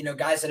some, you know,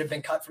 guys that have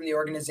been cut from the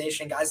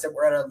organization, guys that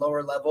were at a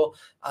lower level.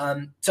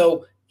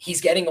 So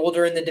he's getting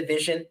older in the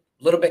division,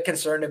 a little bit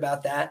concerned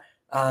about that.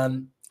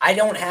 I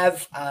don't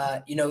have,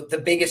 you know, the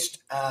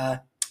biggest,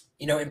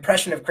 you know,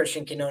 impression of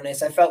Christian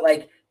Quinones. I felt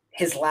like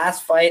his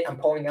last fight, I'm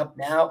pulling up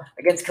now,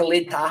 against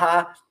Khalid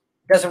Taha,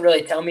 doesn't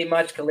really tell me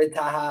much. Khalid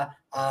Taha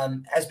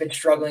has been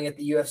struggling at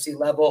the UFC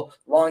level.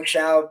 Long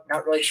shout,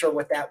 not really sure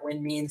what that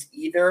win means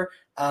either.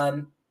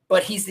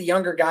 But he's the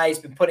younger guy. He's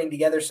been putting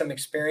together some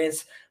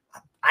experience.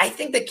 I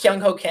think that Kyung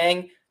Ho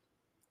Kang,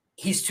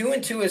 he's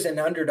 2-2 as an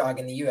underdog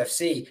in the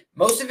UFC.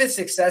 Most of his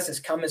success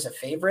has come as a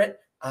favorite.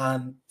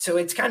 So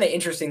it's kind of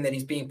interesting that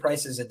he's being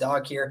priced as a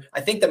dog here.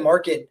 I think the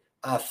market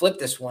flipped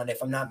this one,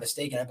 if I'm not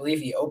mistaken. I believe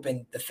he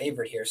opened the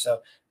favorite here.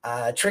 So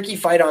tricky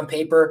fight on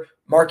paper.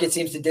 Market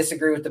seems to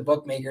disagree with the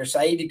bookmaker.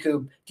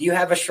 Saidyokub, do you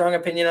have a strong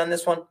opinion on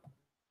this one?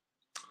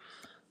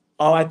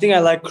 Oh, I think I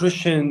like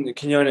Christian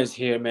Quinones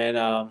here,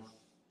 man.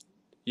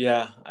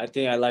 Yeah, I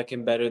think I like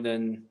him better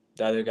than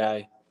the other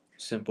guy.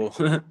 Simple.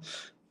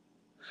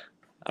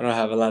 I don't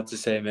have a lot to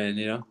say, man,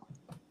 you know?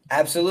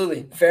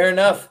 Absolutely. Fair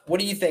enough. What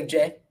do you think,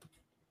 Jay?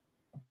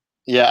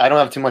 Yeah, I don't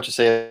have too much to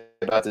say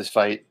about this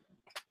fight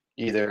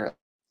either.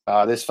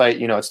 This fight,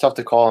 you know, it's tough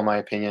to call in my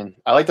opinion.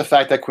 I like the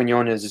fact that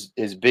Quinones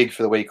is big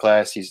for the weight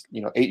class. He's,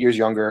 you know, 8 years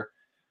younger,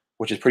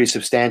 which is pretty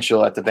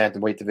substantial at the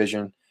bantamweight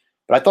division.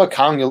 But I thought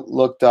Kong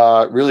looked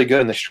really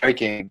good in the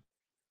striking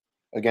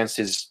against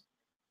his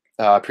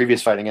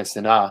previous fight against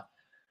Dana.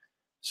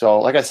 So,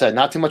 like I said,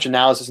 not too much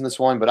analysis in this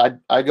one, but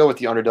I'd go with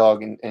the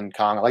underdog in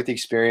Kong. I like the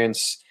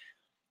experience.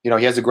 You know,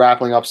 he has a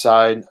grappling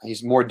upside.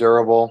 He's more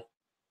durable.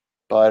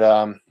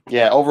 But,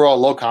 yeah, overall,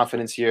 low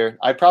confidence here.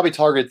 I'd probably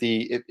target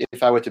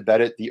if I were to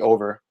bet it, the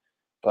over.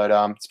 But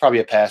it's probably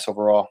a pass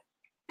overall.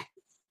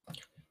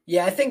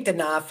 Yeah, I think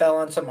Dana fell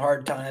on some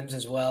hard times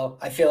as well.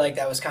 I feel like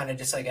that was kind of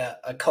just like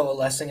a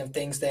coalescing of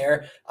things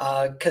there.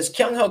 Because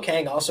Kyung Ho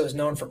Kang also is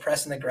known for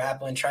pressing the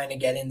grapple and trying to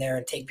get in there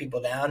and take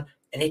people down.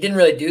 And he didn't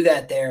really do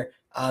that there.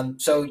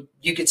 So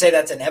you could say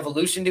that's an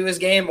evolution to his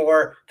game,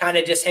 or kind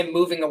of just him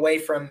moving away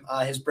from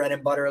his bread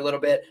and butter a little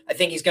bit. I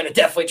think he's going to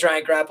definitely try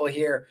and grapple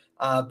here.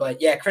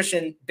 But yeah,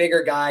 Christian,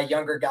 bigger guy,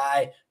 younger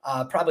guy,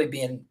 probably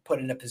being put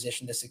in a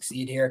position to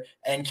succeed here.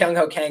 And Kyung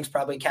Ho Kang's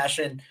probably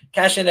cashing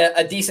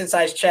a decent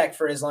sized check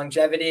for his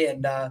longevity.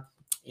 And,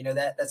 you know,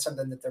 that's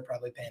something that they're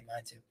probably paying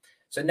mind to.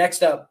 So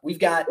next up, we've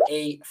got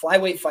a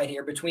flyweight fight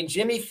here between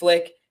Jimmy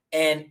Flick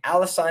and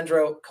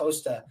Alessandro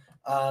Costa.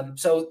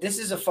 So this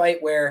is a fight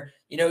where,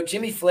 you know,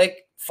 Jimmy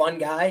Flick, fun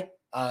guy,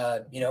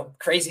 you know,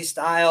 crazy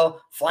style,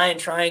 flying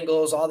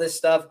triangles, all this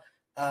stuff.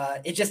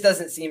 It just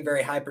doesn't seem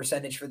very high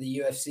percentage for the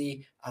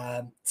UFC.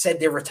 Said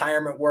their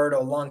retirement word a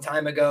long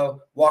time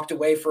ago, walked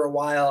away for a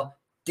while,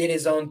 did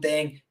his own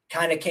thing,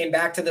 kind of came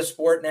back to the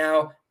sport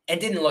now and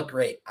didn't look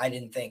great, I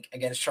didn't think,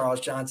 against Charles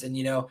Johnson.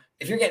 You know,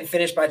 if you're getting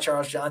finished by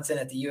Charles Johnson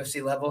at the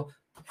UFC level,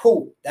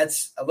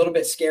 that's a little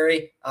bit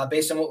scary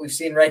based on what we've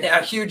seen right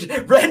now. Huge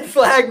red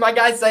flag. My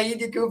guy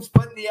Saidyokub's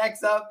putting the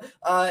X up.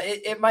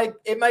 It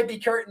might be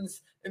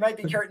curtains. It might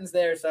be curtains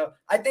there. So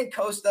I think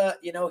Costa,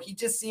 you know, he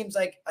just seems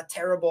like a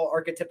terrible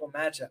archetypal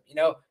matchup. You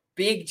know,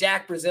 big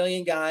Jack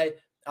Brazilian guy.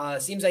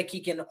 Seems like he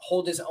can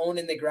hold his own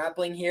in the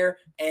grappling here.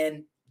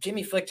 And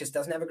Jimmy Flick just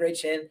doesn't have a great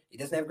chin. He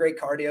doesn't have great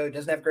cardio. He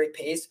doesn't have great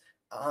pace.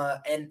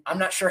 And I'm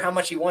not sure how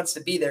much he wants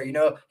to be there. You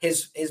know,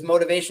 his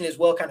motivation as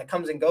well kind of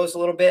comes and goes a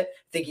little bit.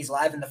 I think he's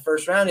live in the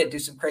first round. He'd do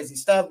some crazy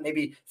stuff,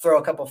 maybe throw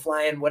a couple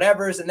flying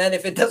whatevers. And then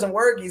if it doesn't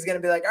work, he's going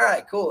to be like, all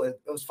right, cool.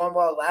 It was fun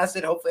while it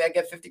lasted. Hopefully I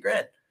get 50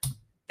 grand.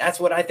 That's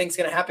what I think is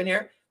going to happen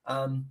here.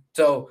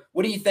 So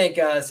what do you think,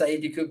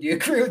 Saidyokub? Do you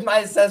agree with my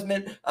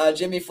assessment?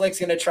 Jimmy Flick's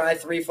going to try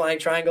 3 flying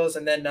triangles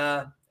and then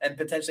and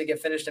potentially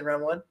get finished in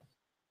round 1?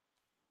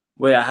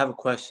 Wait, I have a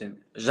question.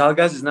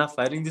 Jalgaz is not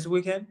fighting this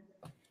weekend?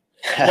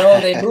 No,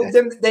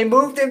 they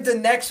moved him to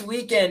next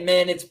weekend,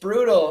 man. It's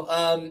brutal.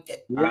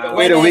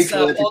 Wait a week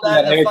for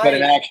that haircut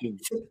in action.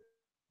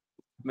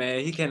 Man,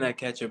 he cannot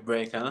catch a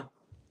break, huh?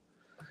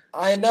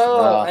 I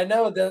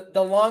know.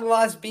 The long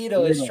lost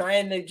Beetle is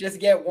trying to just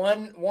get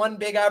one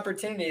big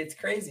opportunity. It's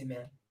crazy,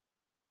 man.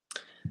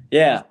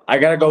 Yeah, I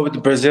gotta go with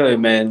the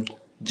Brazilian, man.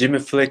 Jimmy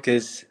Flick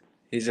he's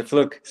a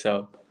fluke,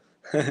 so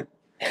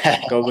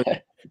go with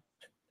it.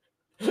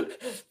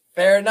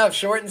 Fair enough.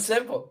 Short and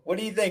simple. What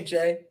do you think,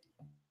 Jay?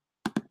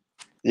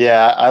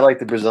 Yeah, I like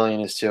the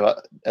Brazilian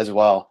as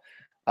well.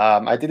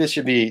 I think this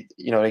should be,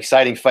 you know, an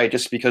exciting fight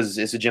just because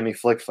it's a Jimmy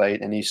Flick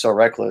fight and he's so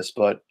reckless.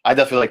 But I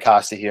definitely like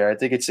Costa here. I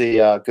think it's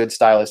a good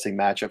stylistic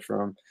matchup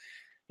for him.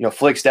 You know,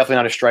 Flick's definitely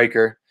not a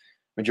striker.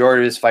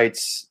 Majority of his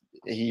fights,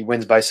 he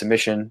wins by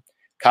submission.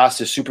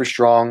 Costa's super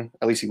strong.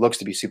 At least he looks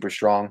to be super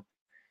strong.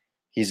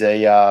 He's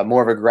a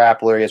more of a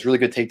grappler. He has really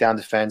good takedown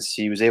defense.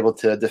 He was able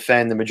to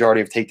defend the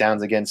majority of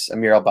takedowns against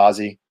Amir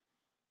Albazi.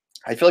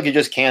 I feel like you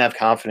just can't have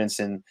confidence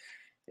in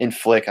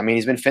Flick. I mean,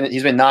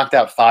 he's been knocked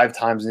out 5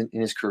 times in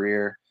his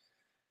career.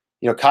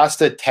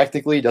 Costa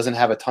technically doesn't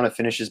have a ton of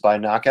finishes by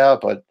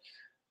knockout, but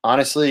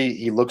honestly,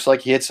 he looks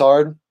like he hits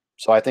hard.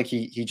 So I think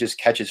he just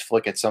catches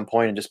Flick at some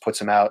point and just puts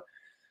him out.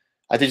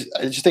 I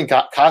just think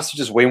Costa's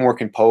just way more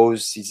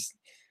composed.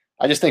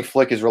 I just think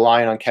Flick is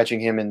relying on catching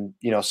him in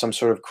some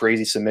sort of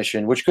crazy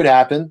submission, which could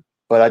happen,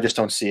 but I just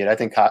don't see it. I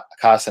think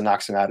Costa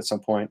knocks him out at some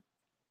point.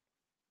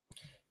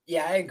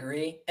 Yeah, I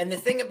agree. And the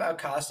thing about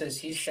Costa is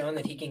he's shown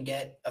that he can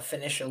get a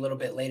finish a little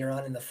bit later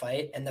on in the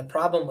fight. And the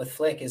problem with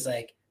Flick is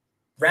like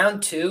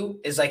round 2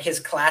 is like his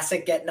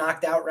classic get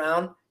knocked out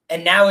round.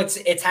 And now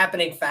it's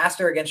happening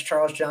faster against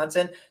Charles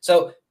Johnson.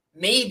 So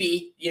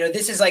maybe,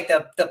 this is like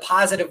the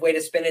positive way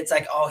to spin it. It's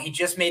like, oh, he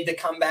just made the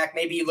comeback.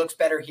 Maybe he looks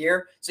better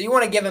here. So you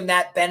want to give him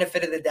that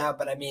benefit of the doubt.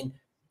 But I mean,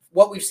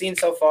 what we've seen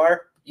so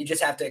far, you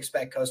just have to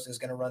expect Costa is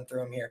going to run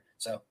through him here.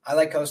 So I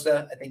like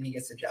Costa. I think he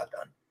gets the job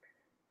done.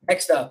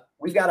 Next up,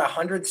 we've got a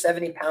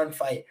 170-pound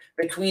fight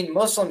between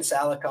Muslim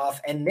Salikhov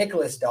and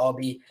Nicholas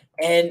Dalby.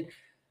 And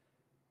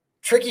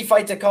tricky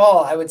fight to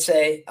call, I would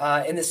say,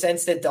 in the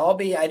sense that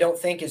Dalby, I don't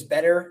think, is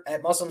better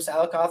at Muslim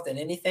Salikhov than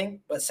anything,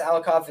 but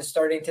Salikhov is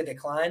starting to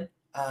decline.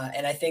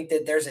 And I think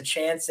that there's a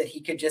chance that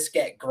he could just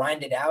get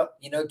grinded out.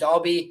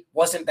 Dalby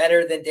wasn't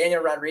better than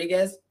Daniel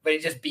Rodriguez, but he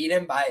just beat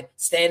him by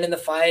staying in the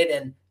fight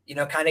and,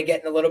 kind of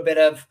getting a little bit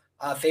of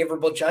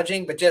favorable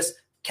judging, but just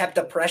kept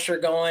the pressure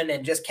going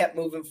and just kept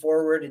moving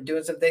forward and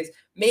doing some things,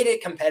 made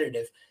it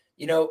competitive.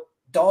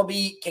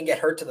 Dalby can get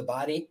hurt to the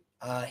body.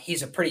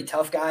 He's a pretty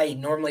tough guy. He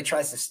normally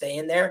tries to stay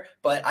in there,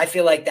 but I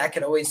feel like that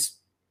could always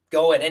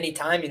go at any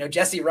time.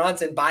 Jesse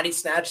Ronson body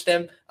snatched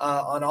him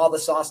on all the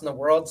sauce in the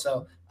world.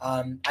 So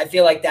I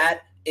feel like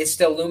that is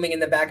still looming in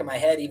the back of my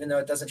head, even though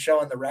it doesn't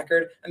show on the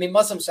record. I mean,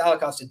 Muslim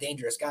Salikhov's a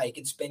dangerous guy. He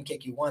can spin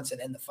kick you once and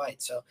end the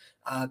fight. So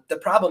the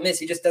problem is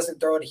he just doesn't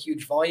throw at a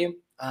huge volume.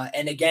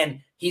 And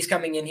again, he's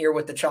coming in here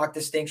with the chalk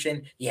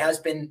distinction. He has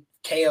been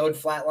KO'd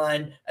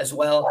flatline as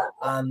well.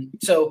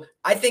 So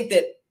I think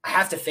that I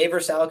have to favor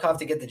Salikhov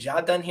to get the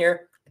job done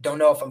here. I don't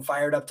know if I'm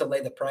fired up to lay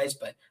the price,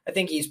 but I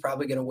think he's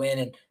probably going to win.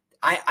 And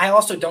I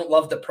also don't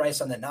love the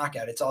price on the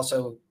knockout. It's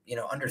also,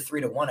 under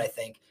 3-1, I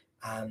think.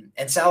 And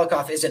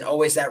Salikhov isn't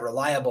always that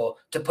reliable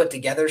to put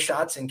together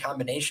shots in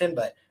combination,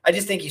 but I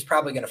just think he's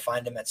probably going to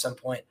find him at some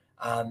point.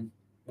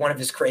 One of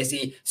his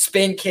crazy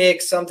spin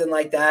kicks, something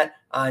like that,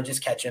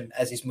 just catch him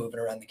as he's moving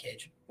around the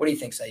cage. What do you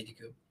think,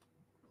 Saidyokub?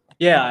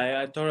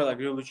 Yeah, I totally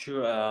agree with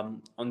you.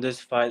 On this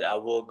fight, I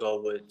will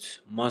go with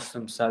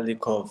Muslim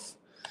Salikhov.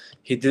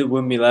 He did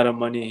win me a lot of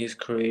money in his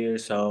career,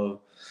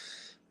 so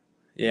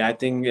yeah, I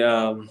think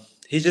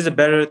he's just a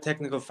better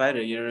technical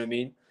fighter. You know what I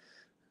mean?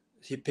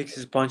 He picks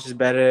his punches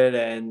better,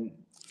 and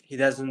he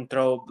doesn't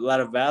throw a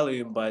lot of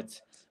volume, but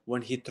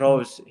when he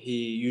throws,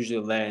 he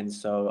usually lands.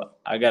 So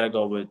I gotta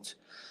go with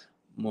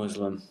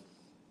Muslim.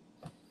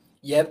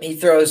 Yep, he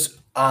throws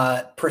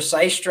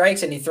precise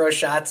strikes, and he throws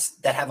shots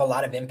that have a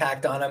lot of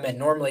impact on him and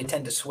normally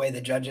tend to sway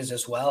the judges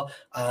as well.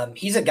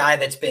 He's a guy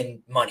that's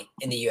been money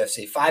in the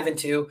UFC,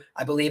 5-2,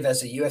 I believe,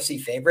 as a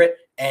UFC favorite.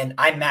 And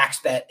I max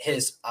bet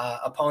his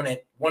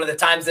opponent one of the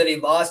times that he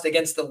lost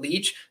against the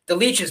Leech. The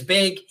Leech is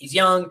big, he's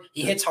young,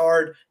 he hits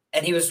hard,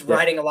 and he was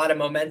riding a lot of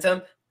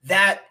momentum.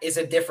 That is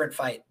a different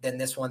fight than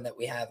this one that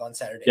we have on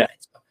Saturday night.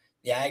 So,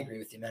 yeah, I agree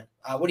with you, man.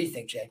 What do you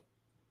think, Jay?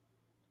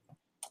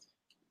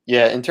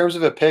 Yeah, in terms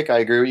of a pick, I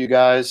agree with you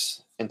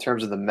guys. In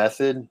terms of the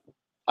method,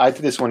 I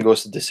think this one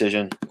goes to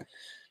decision.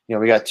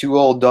 We got two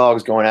old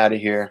dogs going at it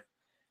here.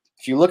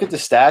 If you look at the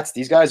stats,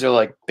 these guys are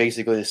like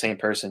basically the same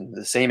person,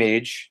 the same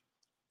age,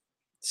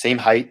 same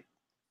height.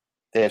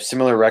 They have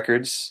similar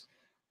records.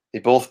 They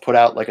both put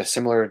out like a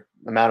similar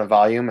amount of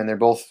volume, and they're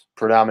both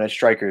predominant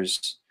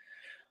strikers.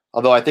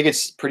 Although I think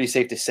it's pretty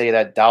safe to say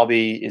that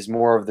Dalby is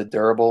more of the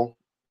durable,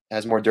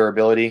 has more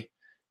durability.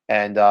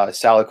 And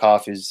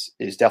Salikhov is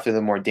definitely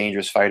the more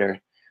dangerous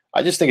fighter.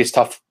 I just think it's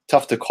tough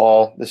to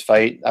call this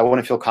fight. I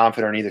wouldn't feel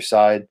confident on either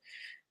side.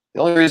 The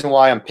only reason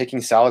why I'm picking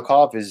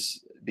Salikhov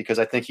is because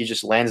I think he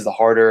just lands the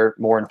harder,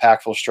 more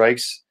impactful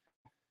strikes.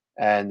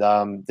 And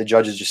the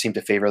judges just seem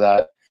to favor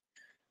that.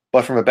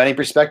 But from a betting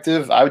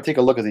perspective, I would take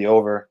a look at the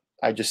over.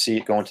 I just see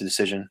it going to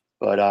decision.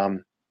 But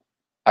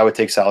I would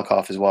take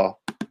Salikhov as well.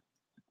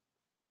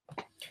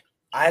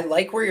 I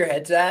like where your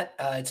head's at.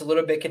 It's a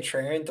little bit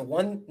contrarian. The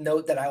one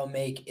note that I will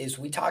make is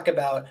we talk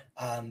about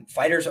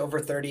fighters over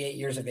 38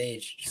 years of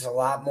age, which is a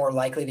lot more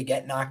likely to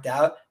get knocked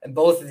out. And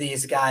both of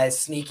these guys,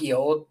 sneaky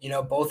old,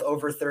 both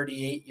over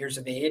 38 years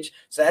of age.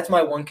 So that's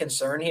my one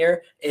concern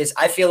here is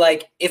I feel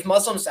like if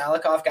Muslim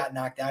Salikhov got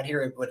knocked out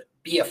here, it would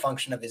be a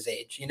function of his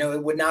age.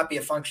 It would not be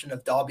a function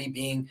of Dalby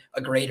being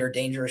a great or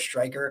dangerous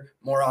striker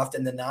more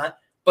often than not.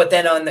 But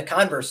then on the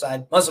converse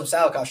side, Muslim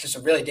Salikhov is just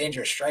a really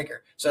dangerous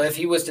striker. So if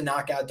he was to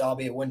knock out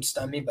Dalby, it wouldn't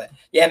stun me. But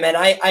yeah, man,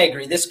 I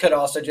agree. This could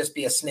also just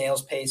be a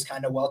snail's pace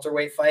kind of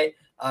welterweight fight,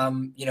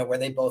 where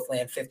they both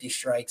land 50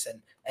 strikes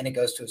and it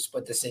goes to a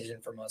split decision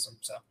for Muslim.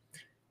 So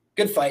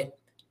good fight.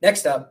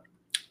 Next up,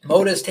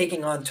 Mota's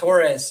taking on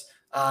Torres.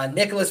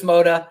 Nicholas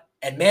Mota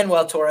and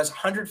Manuel Torres,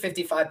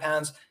 155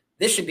 pounds.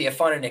 This should be a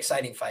fun and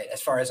exciting fight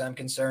as far as I'm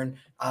concerned.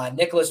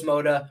 Nicholas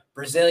Mota,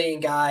 Brazilian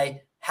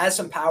guy, has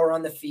some power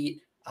on the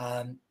feet.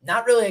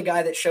 Not really a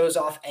guy that shows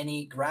off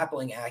any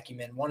grappling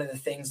acumen. One of the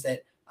things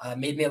that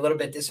made me a little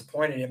bit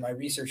disappointed in my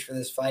research for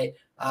this fight,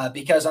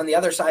 because on the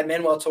other side,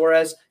 Manuel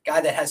Torres,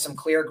 guy that has some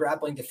clear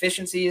grappling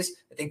deficiencies.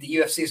 I think the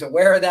UFC is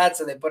aware of that,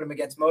 so they put him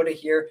against Mota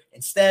here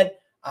instead.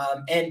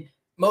 And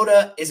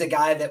Mota is a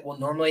guy that will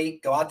normally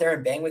go out there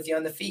and bang with you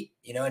on the feet,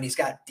 and he's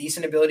got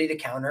decent ability to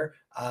counter.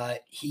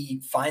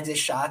 He finds his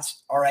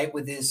shots all right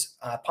with his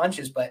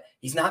punches, but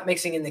he's not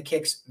mixing in the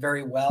kicks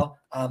very well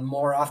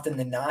more often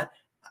than not.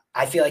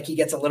 I feel like he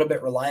gets a little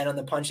bit reliant on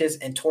the punches,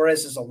 and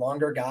Torres is a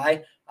longer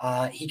guy.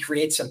 He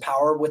creates some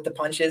power with the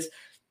punches.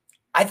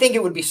 I think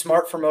it would be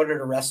smart for Mota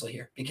to wrestle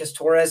here because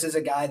Torres is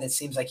a guy that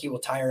seems like he will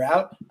tire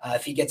out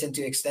if he gets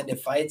into extended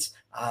fights.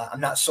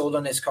 I'm not sold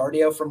on his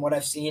cardio from what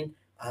I've seen.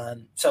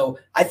 So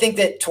I think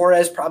that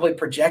Torres probably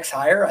projects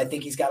higher. I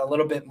think he's got a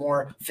little bit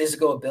more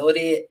physical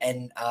ability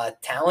and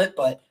talent,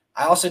 but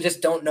I also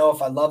just don't know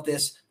if I love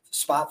this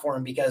spot for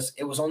him because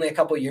it was only a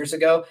couple of years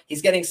ago.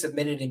 He's getting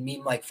submitted in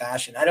meme-like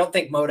fashion. I don't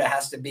think Mota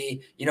has to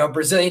be,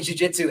 Brazilian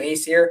Jiu-Jitsu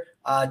ace here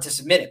to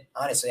submit him.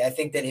 Honestly, I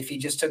think that if he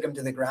just took him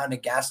to the ground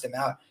and gassed him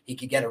out, he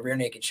could get a rear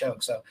naked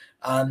choke. So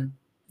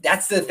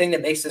that's the thing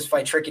that makes this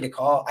fight tricky to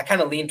call. I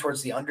kind of lean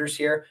towards the unders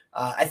here.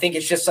 I think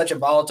it's just such a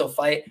volatile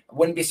fight. I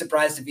wouldn't be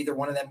surprised if either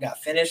one of them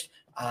got finished.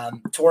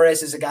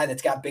 Torres is a guy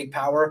that's got big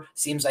power.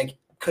 Seems like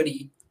could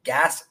he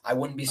gas? I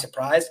wouldn't be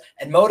surprised.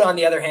 And Mota, on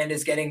the other hand,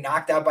 is getting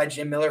knocked out by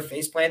Jim Miller,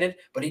 face planted,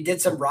 but he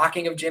did some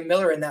rocking of Jim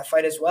Miller in that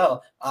fight as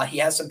well. He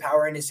has some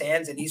power in his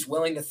hands, and he's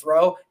willing to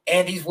throw,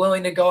 and he's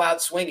willing to go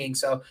out swinging.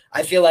 So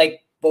I feel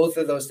like both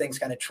of those things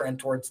kind of trend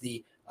towards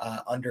the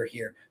under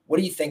here. What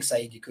do you think,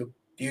 Saidyokub?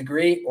 Do you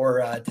agree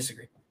or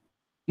disagree?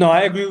 No,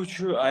 I agree with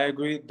you. I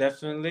agree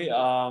definitely.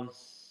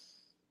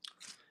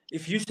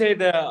 If you say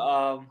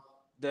the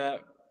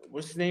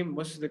what's his name?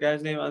 What's the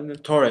guy's name?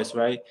 Torres,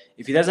 right?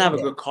 If he doesn't have a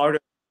good cardio,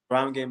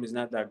 ground game is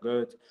not that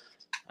good.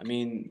 I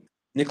mean,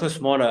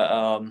 Nicholas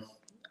Mota.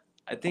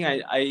 I think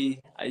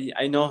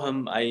I know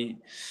him.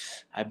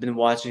 I've been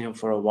watching him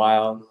for a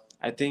while.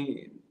 I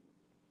think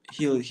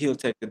he'll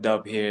take the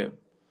dub here.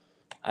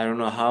 I don't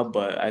know how,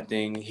 but I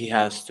think he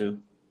has to.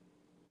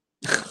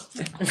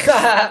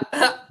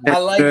 I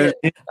like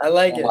it. I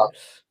like it.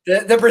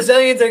 The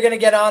Brazilians are going to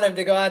get on him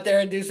to go out there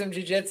and do some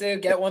jiu-jitsu,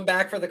 get one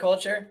back for the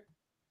culture.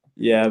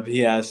 Yeah, he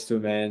has to,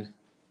 man.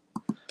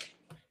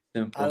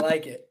 Simple. I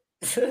like it.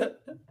 So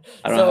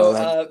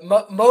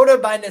Mota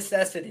by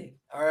necessity.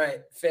 All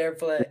right, fair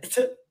play.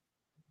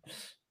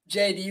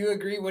 Jay, do you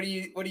agree? What do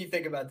you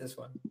think about this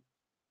one?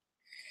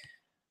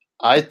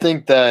 I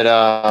think that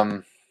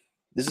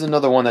this is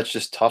another one that's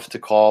just tough to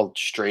call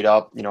straight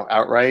up,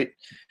 outright.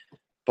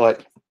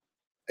 But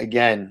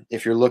again,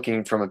 if you're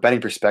looking from a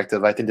betting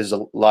perspective, I think there's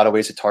a lot of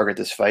ways to target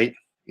this fight.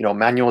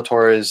 Manuel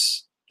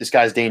Torres, this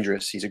guy's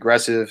dangerous. He's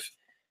aggressive.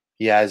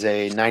 He has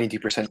a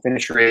 92%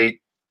 finish rate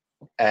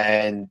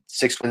and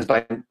 6 wins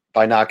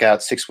by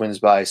knockout, 6 wins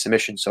by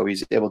submission. So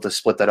he's able to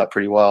split that up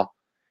pretty well.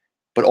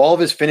 But all of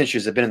his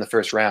finishes have been in the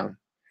first round.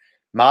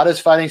 Mota's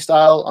fighting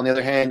style, on the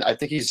other hand, I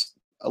think he's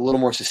a little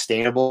more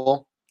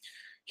sustainable.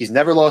 He's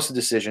never lost a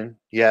decision.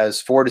 He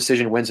has 4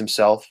 decision wins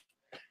himself.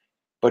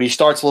 But he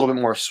starts a little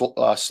bit more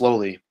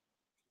slowly.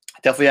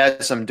 Definitely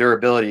has some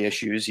durability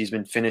issues. He's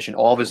been finishing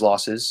all of his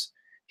losses.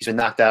 He's been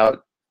knocked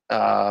out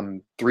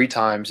 3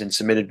 times and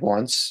submitted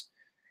once.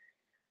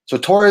 So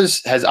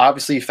Torres has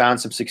obviously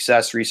found some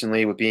success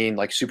recently with being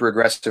like super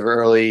aggressive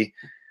early.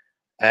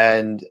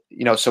 And,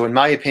 so in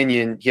my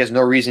opinion, he has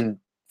no reason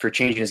for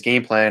changing his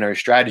game plan or his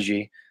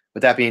strategy.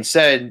 With that being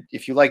said,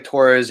 if you like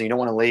Torres and you don't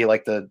want to lay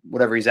like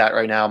whatever he's at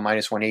right now,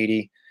 minus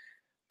 180,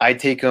 I'd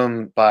take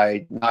him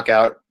by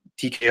knockout,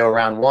 TKO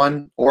round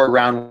 1 or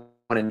round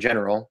 1 in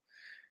general,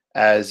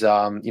 as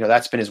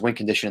that's been his win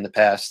condition in the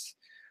past.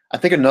 I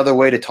think another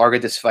way to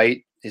target this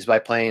fight is by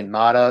playing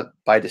Mota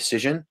by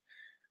decision,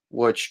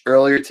 which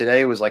earlier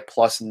today was like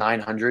plus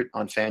 900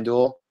 on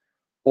FanDuel,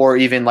 or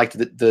even like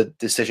the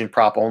decision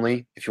prop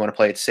only if you want to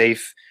play it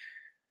safe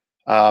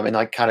and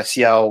like kind of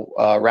see how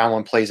round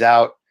 1 plays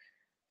out.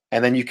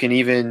 And then you can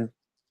even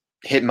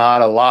hit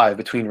Mota live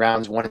between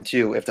rounds 1 and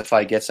 2 if the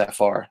fight gets that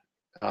far.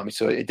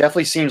 So it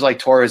definitely seems like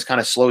Torres kind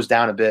of slows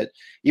down a bit.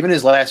 Even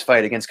his last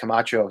fight against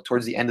Camacho,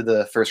 towards the end of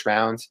the first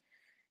round,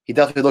 he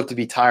definitely looked to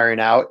be tiring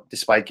out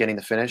despite getting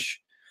the finish.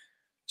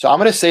 So I'm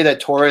going to say that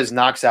Torres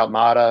knocks out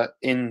Mota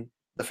in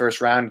the first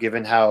round,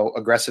 given how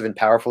aggressive and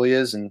powerful he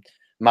is. And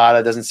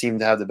Mota doesn't seem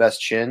to have the best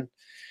chin.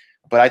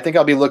 But I think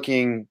I'll be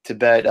looking to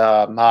bet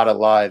Mota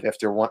live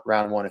after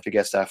round 1 if it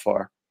gets that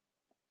far.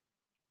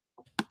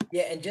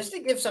 Yeah, and just to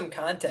give some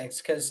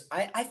context, because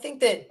I think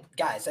that,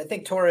 guys, I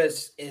think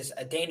Torres is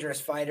a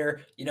dangerous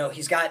fighter.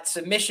 He's got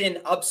submission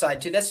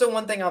upside, too. That's the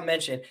one thing I'll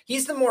mention.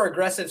 He's the more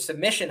aggressive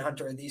submission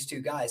hunter of these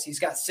two guys. He's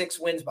got 6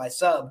 wins by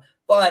sub,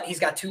 but he's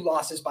got 2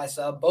 losses by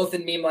sub, both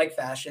in meme-like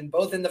fashion,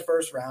 both in the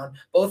first round,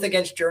 both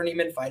against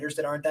journeyman fighters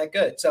that aren't that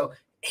good. So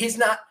he's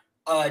not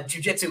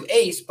jiu-jitsu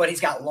ace, but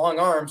he's got long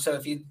arms. So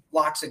if he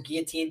locks a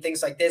guillotine,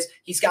 things like this,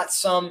 he's got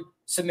some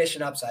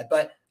submission upside.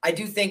 But I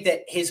do think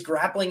that his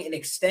grappling in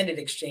extended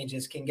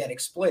exchanges can get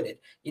exploited.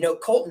 You know,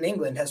 Colton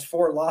England has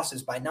 4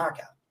 losses by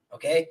knockout.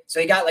 Okay. So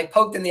he got like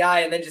poked in the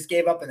eye and then just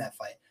gave up in that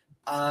fight.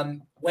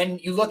 When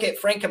you look at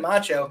Frank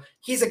Camacho,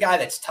 he's a guy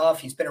that's tough.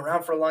 He's been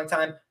around for a long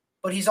time,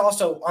 but he's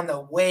also on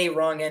the way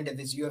wrong end of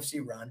his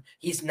UFC run.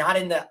 He's not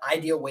in the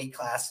ideal weight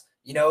class.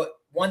 You know,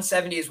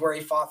 170 is where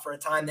he fought for a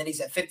time. Then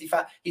he's at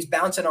 55. He's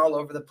bouncing all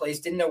over the place.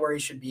 Didn't know where he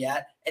should be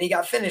at. And he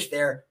got finished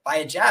there by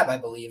a jab, I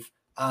believe,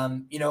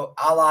 you know,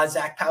 a la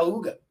Zach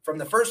Pauga from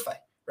the first fight,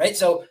 right?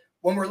 So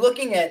when we're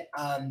looking at,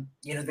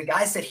 you know, the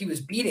guys that he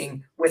was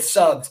beating with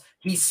subs,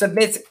 he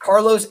submits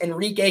Carlos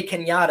Enrique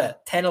Cañada,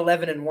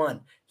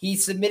 10-11-1. He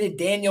submitted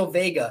Daniel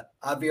Vega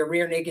via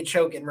rear naked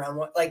choke in round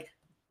 1. Like,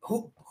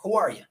 who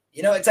are you?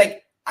 You know, it's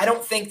like, I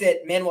don't think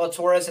that Manuel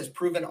Torres has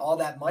proven all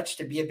that much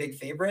to be a big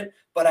favorite,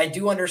 but I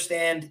do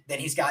understand that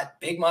he's got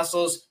big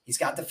muscles. He's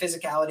got the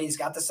physicality. He's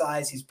got the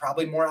size. He's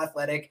probably more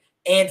athletic,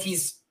 and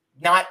he's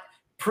not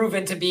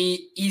proven to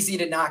be easy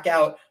to knock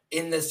out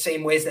in the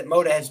same ways that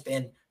Mota has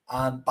been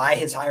by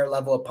his higher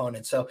level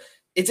opponents. So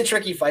it's a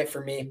tricky fight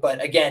for me,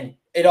 but again,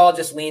 it all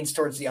just leans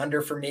towards the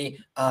under for me.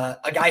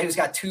 A guy who's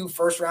got 2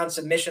 first-round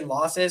submission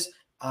losses.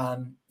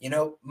 You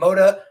know,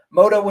 Mota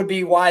would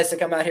be wise to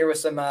come out here with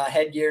some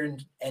headgear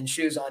and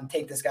shoes on,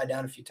 take this guy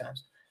down a few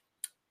times.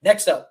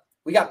 Next up,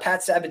 we got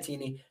Pat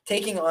Sabatini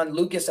taking on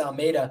Lucas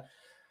Almeida.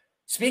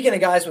 Speaking of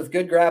guys with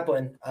good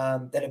grappling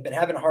that have been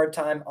having a hard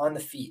time on the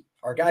feet,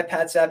 our guy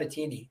Pat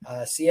Sabatini,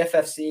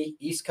 CFFC,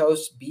 East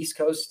Coast, Beast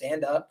Coast,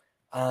 stand up.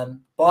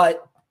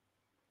 But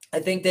I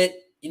think that,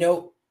 you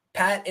know,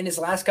 Pat in his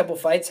last couple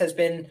fights has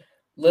been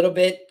a little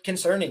bit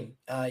concerning.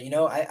 You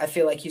know, I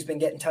feel like he's been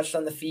getting touched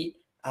on the feet.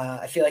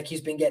 I feel like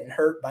he's been getting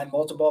hurt by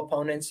multiple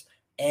opponents.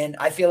 And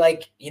I feel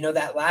like, you know,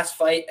 that last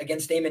fight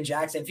against Damon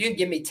Jackson, if you could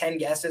give me 10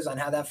 guesses on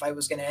how that fight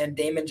was going to end,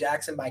 Damon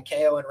Jackson by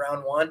KO in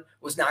round 1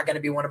 was not going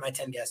to be one of my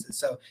 10 guesses.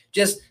 So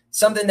just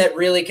something that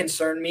really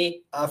concerned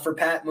me for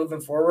Pat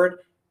moving forward.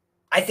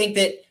 I think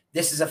that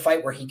this is a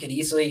fight where he could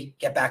easily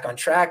get back on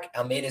track.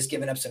 Almeida's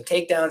given up some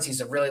takedowns.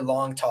 He's a really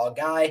long, tall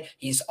guy.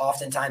 He's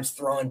oftentimes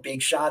throwing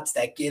big shots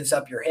that gives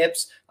up your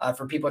hips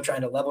for people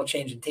trying to level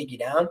change and take you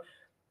down.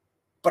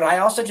 But I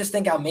also just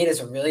think Almeida's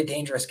a really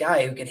dangerous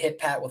guy who could hit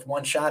Pat with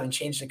one shot and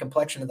change the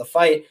complexion of the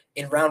fight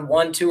in round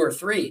 1, 2, or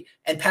 3.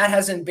 And Pat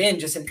hasn't been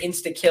just an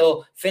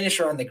insta-kill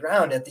finisher on the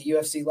ground at the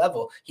UFC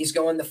level. He's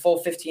going the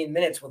full 15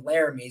 minutes with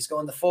Laramie. He's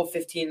going the full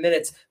 15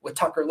 minutes with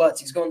Tucker Lutz.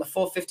 He's going the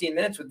full 15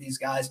 minutes with these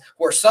guys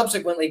who are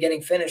subsequently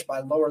getting finished by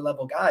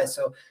lower-level guys.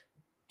 So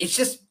it's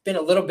just been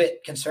a little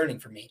bit concerning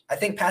for me. I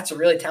think Pat's a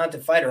really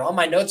talented fighter. All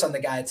my notes on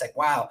the guy, it's like,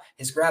 wow,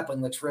 his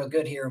grappling looks real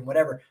good here and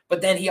whatever.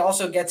 But then he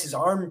also gets his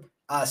arm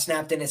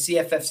snapped in a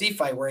CFFC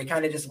fight where he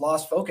kind of just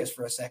lost focus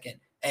for a second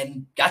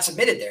and got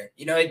submitted there.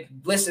 You know, it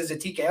listed as a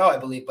TKO, I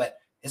believe, but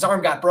his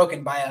arm got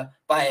broken by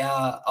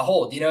a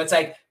hold. You know, it's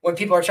like when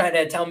people are trying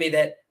to tell me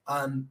that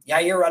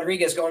Yair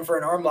Rodriguez going for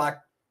an arm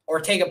lock,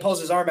 Ortega pulls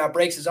his arm out,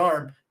 breaks his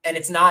arm, and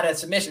it's not a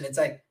submission. It's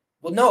like,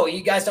 well, no,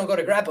 you guys don't go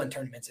to grappling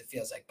tournaments, it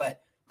feels like.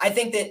 But I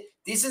think that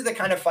these are the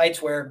kind of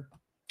fights where,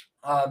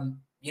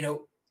 you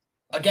know,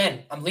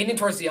 again, I'm leaning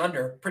towards the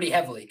under pretty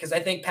heavily because I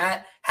think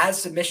Pat has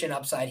submission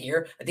upside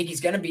here. I think he's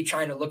going to be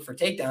trying to look for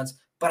takedowns,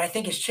 but I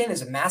think his chin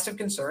is a massive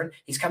concern.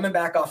 He's coming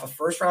back off a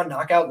first-round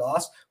knockout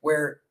loss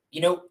where, you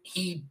know,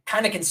 he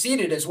kind of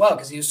conceded as well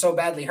because he was so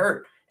badly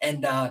hurt.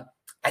 And I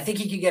think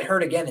he could get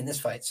hurt again in this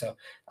fight. So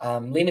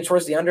I'm leaning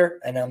towards the under,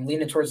 and I'm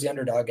leaning towards the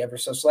underdog ever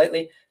so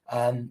slightly.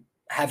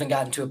 Haven't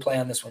gotten to a play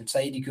on this one.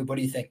 Saidyokub, what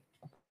do you think?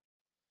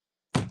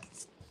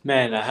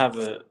 Man,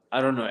 I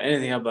don't know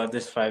anything about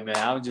this fight, man.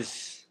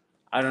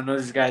 I don't know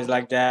these guys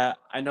like that.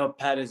 I know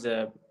Pat is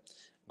a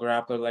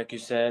grappler, like you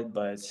said,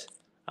 but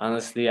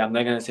honestly, I'm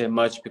not going to say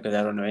much because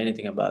I don't know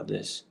anything about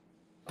this.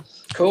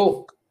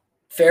 Cool.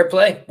 Fair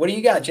play. What do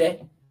you got,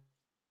 Jay?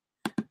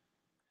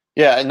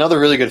 Yeah,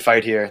 another really good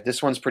fight here.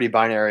 This one's pretty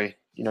binary.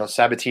 You know,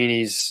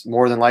 Sabatini's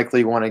more than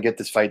likely want to get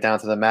this fight down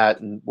to the mat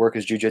and work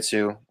his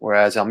jiu-jitsu,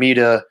 whereas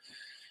Almeida,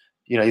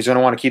 you know, he's going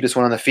to want to keep this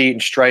one on the feet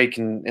and strike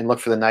and look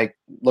for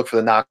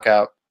the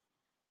knockout.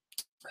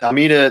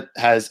 Almeida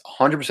has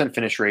 100%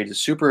 finish rate. He's a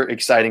super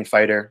exciting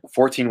fighter,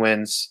 14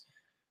 wins,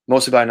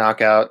 mostly by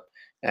knockout.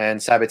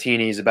 And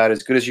Sabatini is about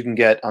as good as you can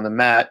get on the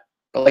mat.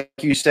 But like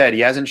you said,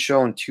 he hasn't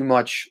shown too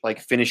much like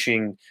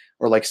finishing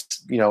or like,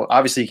 you know,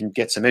 obviously he can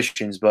get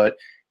submissions, but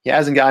he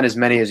hasn't gotten as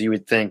many as you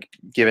would think,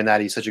 given that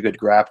he's such a good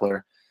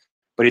grappler.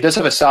 But he does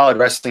have a solid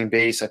wrestling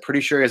base. I'm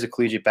pretty sure he has a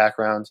collegiate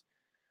background.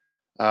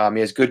 He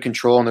has good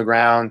control on the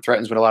ground,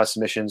 threatens with a lot of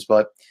submissions,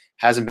 but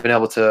hasn't been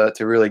able to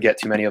really get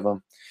too many of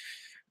them.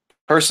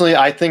 Personally,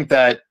 I think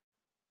that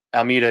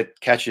Almeida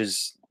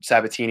catches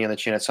Sabatini on the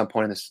chin at some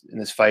point in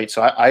this fight.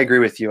 So I agree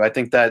with you. I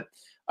think that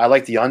I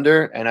like the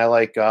under, and I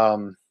like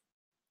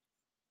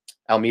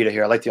Almeida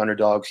here. I like the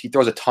underdogs. He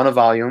throws a ton of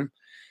volume.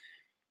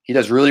 He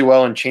does really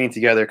well in chaining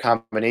together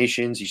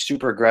combinations. He's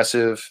super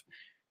aggressive.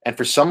 And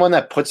for someone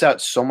that puts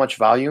out so much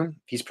volume,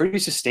 he's pretty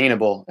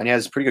sustainable, and he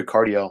has pretty good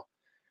cardio.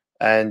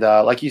 And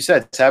like you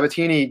said,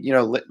 Sabatini,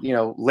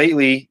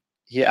 lately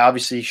he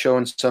obviously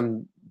shown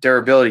some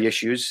durability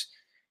issues.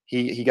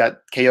 He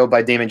got KO'd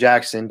by Damon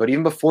Jackson, but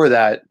even before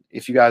that,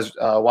 if you guys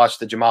watched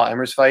the Jamal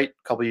Emmers fight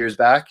a couple years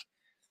back,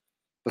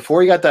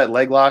 before he got that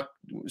leg lock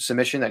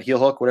submission, that heel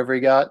hook, whatever he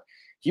got,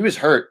 he was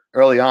hurt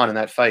early on in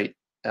that fight.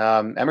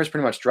 Emmers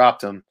pretty much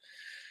dropped him.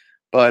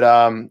 But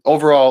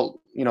overall,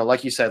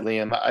 like you said,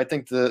 Liam, I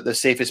think the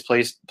safest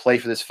play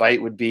for this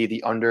fight would be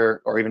the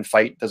under, or even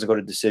fight doesn't go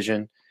to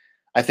decision.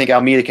 I think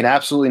Almeida can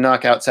absolutely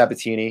knock out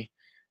Sabatini,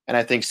 and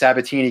I think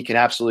Sabatini can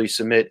absolutely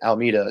submit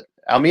Almeida.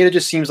 Almeida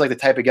just seems like the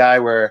type of guy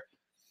where,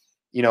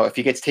 if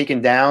he gets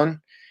taken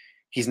down,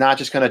 he's not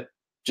just going to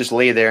just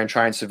lay there and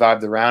try and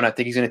survive the round. I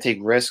think he's going to take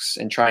risks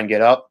and try and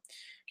get up.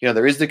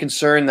 There is the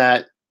concern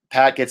that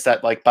Pat gets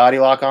that body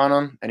lock on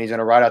him and he's going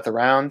to ride out the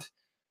round.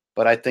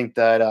 But I think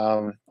that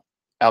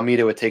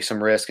Almeida would take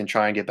some risk and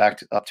try and get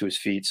back up to his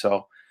feet.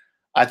 So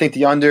I think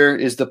the under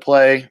is the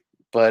play,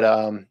 but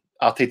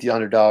I'll take the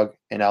underdog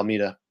in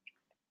Almeida.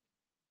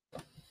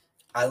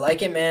 I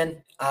like it,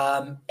 man.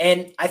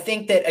 And I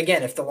think that,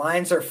 again, if the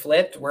lines are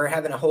flipped, we're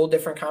having a whole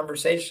different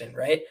conversation,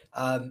 right?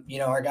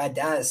 Our guy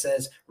Daz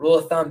says, rule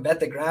of thumb, bet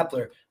the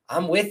grappler.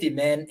 I'm with you,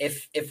 man.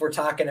 If we're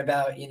talking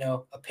about,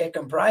 a pick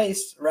 'em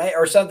price, right?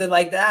 Or something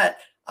like that.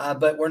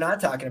 But we're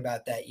not talking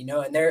about that,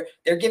 and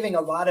they're giving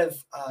a lot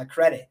of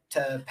credit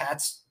to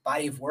Pat's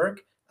body of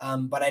work.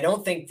 But I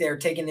don't think they're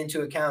taking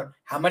into account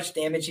how much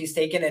damage he's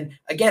taken. And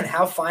again,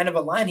 how fine of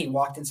a line he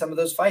walked in some of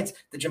those fights.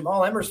 The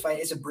Jamal Emmers fight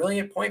is a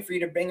brilliant point for you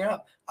to bring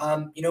up.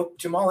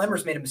 Jamal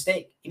Emmers made a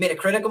mistake. He made a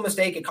critical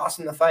mistake. It cost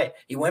him the fight.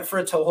 He went for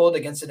a toe hold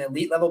against an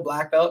elite level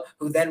black belt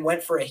who then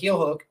went for a heel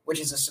hook,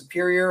 which is a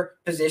superior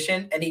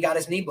position. And he got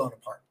his knee blown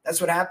apart. That's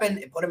what happened.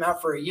 It put him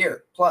out for a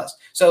year plus.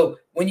 So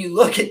when you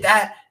look at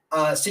that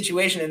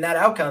situation and that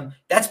outcome,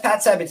 that's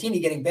Pat Sabatini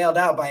getting bailed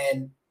out by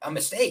a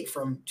mistake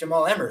from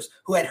Jamal Emmers,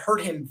 who had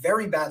hurt him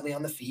very badly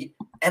on the feet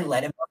and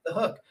let him off the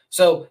hook.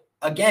 So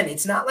again,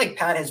 it's not like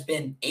Pat has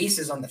been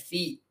aces on the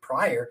feet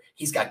prior.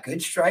 He's got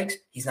good strikes.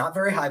 He's not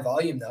very high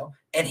volume though.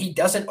 And he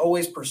doesn't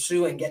always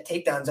pursue and get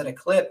takedowns at a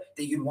clip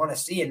that you'd want to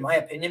see, in my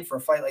opinion, for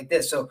a fight like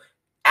this. So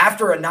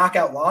after a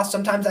knockout loss,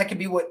 sometimes that could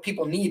be what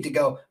people need to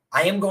go,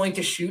 I am going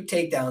to shoot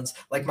takedowns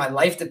like my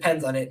life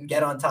depends on it and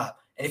get on top.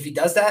 And if he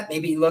does that,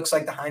 maybe he looks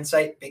like the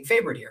hindsight big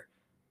favorite here.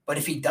 But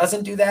if he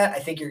doesn't do that, I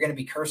think you're going to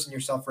be cursing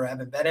yourself for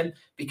having bet him,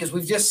 because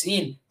we've just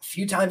seen a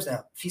few times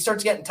now, if he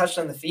starts getting touched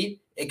on the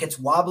feet, it gets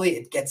wobbly,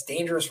 it gets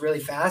dangerous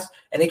really fast,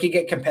 and it could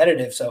get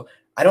competitive. So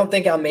I don't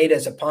think Almeida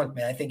is a punk,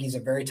 man. I think he's a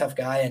very tough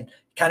guy and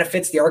kind of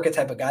fits the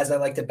archetype of guys I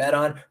like to bet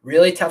on.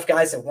 Really tough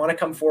guys that want to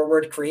come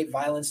forward, create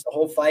violence the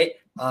whole fight,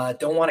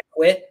 don't want to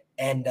quit,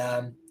 and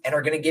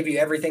are going to give you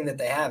everything that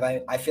they have.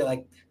 I feel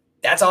like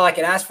that's all I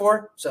can ask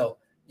for. So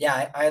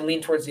yeah, I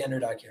lean towards the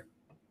underdog here.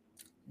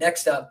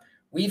 Next up,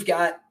 we've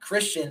got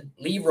Christian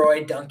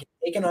Leroy Duncan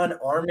taking on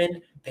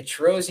Armen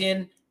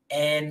Petrosyan.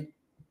 And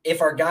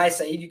if our guy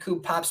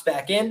Saidyokub pops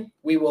back in,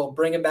 we will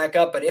bring him back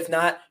up. But if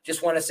not,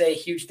 just want to say a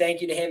huge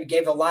thank you to him. He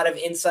gave a lot of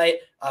insight.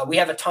 We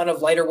have a ton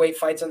of lighter weight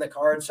fights on the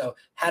card, so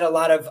had a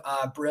lot of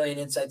brilliant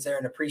insights there,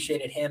 and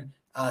appreciated him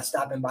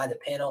stopping by the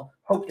panel.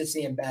 Hope to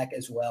see him back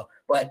as well.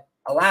 But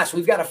alas,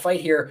 we've got a fight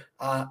here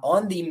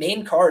on the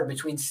main card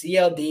between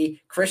CLD,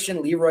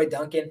 Christian Leroy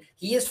Duncan.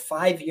 He is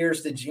 5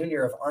 years the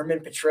junior of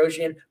Armen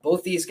Petrosyan.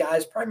 Both these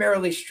guys,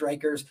 primarily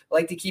strikers,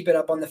 like to keep it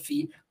up on the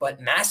feet,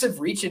 but massive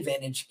reach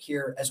advantage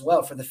here as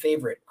well for the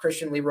favorite,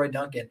 Christian Leroy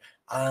Duncan.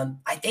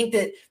 I think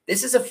that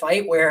this is a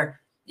fight where,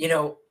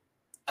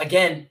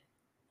 again,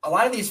 a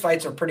lot of these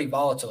fights are pretty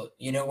volatile.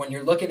 When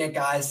you're looking at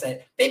guys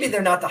that maybe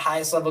they're not the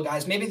highest level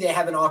guys, maybe they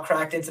haven't all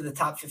cracked into the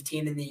top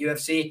 15 in the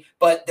UFC,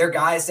 but they're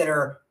guys that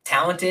are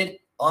talented,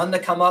 on the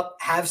come up,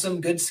 have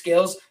some good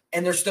skills,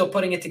 and they're still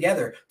putting it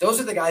together. Those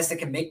are the guys that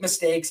can make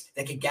mistakes,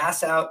 that could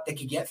gas out, that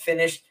could get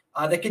finished,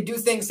 that could do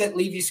things that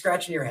leave you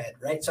scratching your head,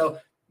 right? So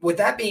with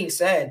that being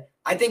said,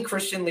 I think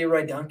Christian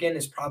Leroy Duncan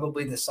is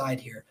probably the side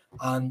here.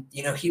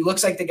 He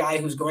looks like the guy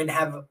who's going to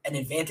have an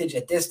advantage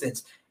at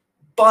distance.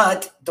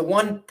 But the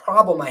one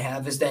problem I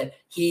have is that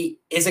he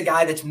is a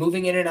guy that's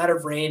moving in and out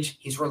of range.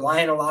 He's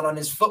relying a lot on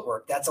his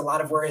footwork. That's a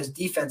lot of where his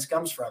defense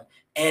comes from.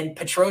 And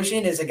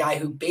Petrosyan is a guy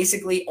who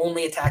basically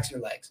only attacks your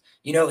legs.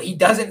 He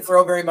doesn't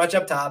throw very much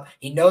up top.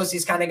 He knows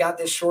he's kind of got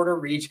this shorter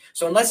reach.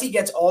 So unless he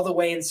gets all the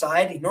way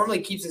inside, he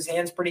normally keeps his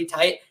hands pretty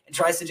tight and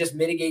tries to just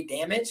mitigate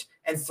damage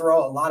and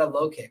throw a lot of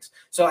low kicks.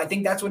 So I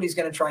think that's what he's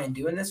going to try and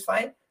do in this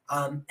fight.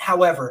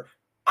 However,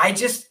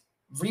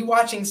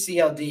 rewatching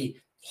CLD,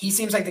 he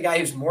seems like the guy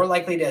who's more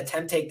likely to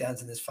attempt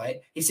takedowns in this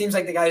fight. He seems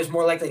like the guy who's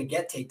more likely to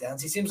get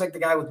takedowns. He seems like the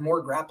guy with more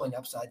grappling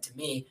upside to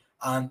me.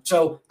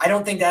 So I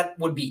don't think that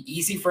would be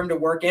easy for him to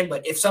work in,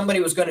 but if somebody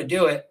was going to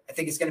do it, I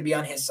think it's going to be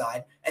on his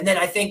side. And then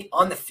I think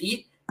on the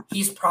feet,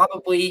 he's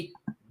probably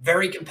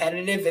very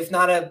competitive, if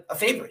not a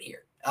favorite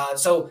here.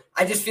 So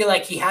I just feel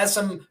like he has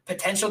some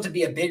potential to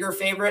be a bigger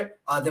favorite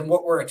than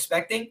what we're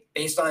expecting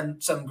based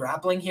on some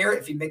grappling here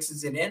if he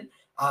mixes it in.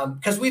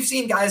 Because we've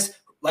seen guys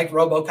like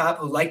RoboCop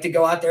who like to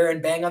go out there and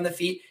bang on the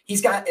feet.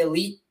 He's got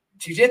elite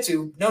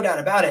jiu-jitsu, no doubt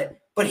about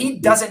it. but he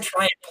doesn't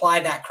try and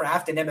apply that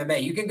craft in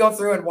MMA. You can go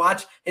through and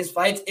watch his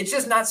fights. It's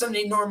just not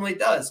something he normally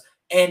does.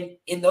 And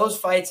in those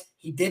fights,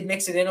 he did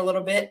mix it in a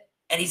little bit,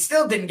 and he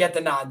still didn't get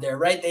the nod there,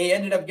 right? They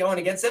ended up going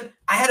against him.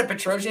 I had a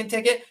Petrosian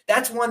ticket.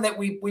 That's one that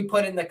we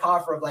put in the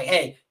coffer of like,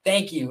 hey,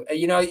 thank you.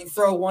 You know, you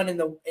throw one in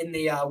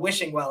the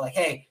wishing well, like,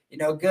 hey, you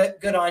know,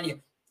 good on you.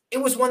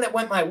 It was one that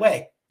went my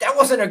way. That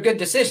wasn't a good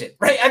decision,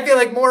 right? I feel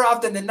like more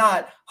often than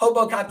not,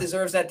 Hobocop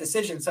deserves that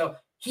decision. So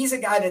he's a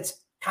guy that's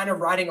kind of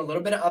riding a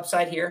little bit of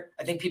upside here.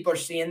 I think people are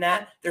seeing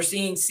that. They're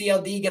seeing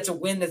CLD gets a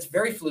win that's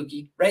very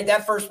fluky, right?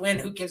 That first win,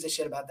 who gives a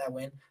shit about that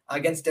win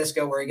against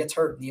Disco where he gets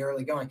hurt in the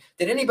early going?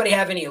 Did anybody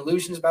have any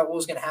illusions about what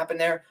was going to happen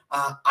there?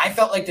 I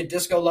felt like the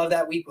Disco love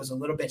that week was a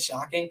little bit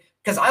shocking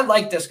because I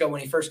liked Disco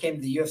when he first came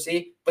to the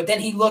UFC, but then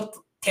he looked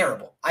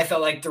terrible. I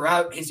felt like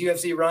throughout his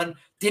UFC run,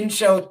 didn't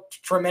show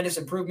tremendous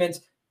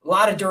improvements, a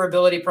lot of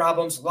durability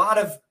problems, a lot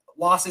of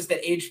losses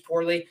that aged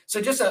poorly.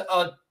 So just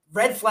a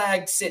red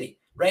flag city,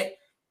 right?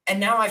 And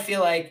now I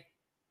feel like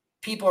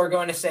people are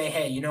going to say,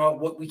 hey, you know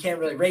what? We can't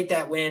really rate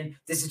that win.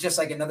 This is just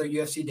like another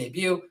UFC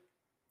debut.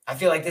 I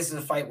feel like this is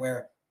a fight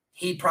where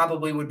he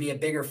probably would be a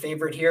bigger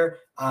favorite here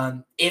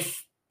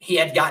if he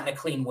had gotten a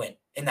clean win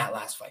in that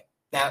last fight.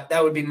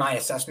 That would be my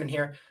assessment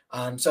here.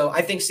 So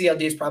I think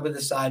CLD is probably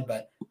the side,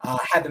 but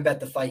haven't bet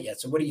the fight yet.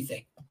 So what do you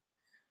think?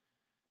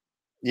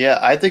 Yeah,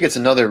 I think it's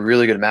another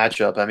really good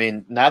matchup. I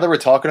mean, now that we're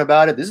talking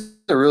about it, this is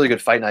a really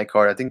good fight night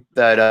card. I think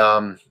that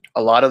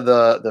a lot of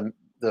the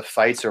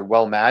fights are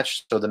well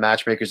matched, so the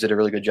matchmakers did a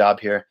really good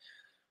job here.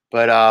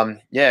 But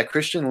yeah,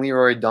 Christian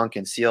Leroy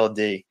Duncan,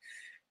 CLD.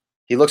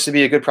 He looks to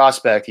be a good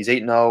prospect. He's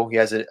 8-0. He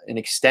has an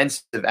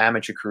extensive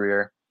amateur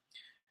career.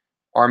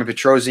 Armen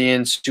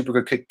Petrosian, super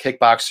good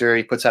kickboxer.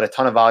 He puts out a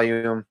ton of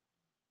volume.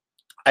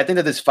 I think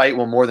that this fight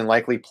will more than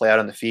likely play out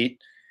on the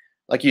feet.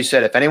 Like you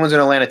said, if anyone's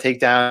going to land a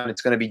takedown,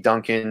 it's going to be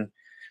Duncan.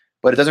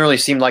 But it doesn't really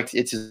seem like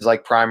it's his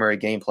primary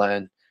game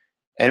plan.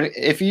 And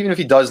even if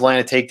he does land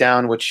a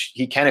takedown, which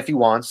he can if he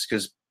wants,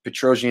 because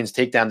Petrosian's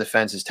takedown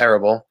defense is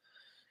terrible.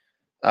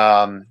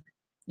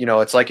 You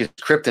know, it's like his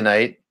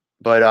kryptonite.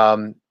 But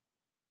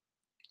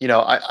you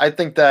know, I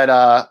think that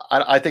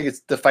I think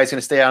the fight's going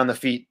to stay out on the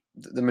feet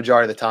the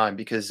majority of the time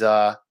because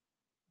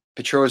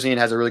Petrosian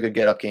has a really good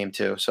get-up game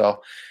too.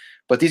 So,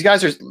 but these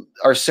guys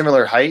are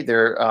similar height.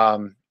 They're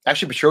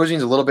actually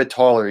Petrosian's a little bit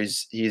taller.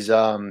 He's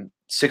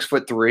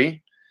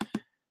 6'3",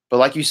 but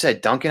like you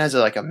said, Duncan has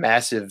a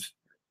massive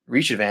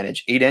reach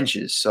advantage, 8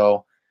 inches.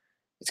 So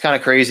it's kind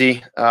of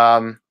crazy.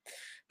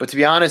 But to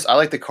be honest, I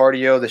like the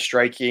cardio, the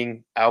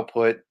striking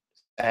output,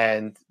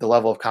 and the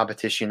level of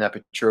competition that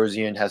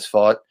Petrosian has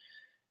fought.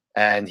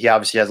 And he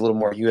obviously has a little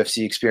more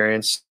UFC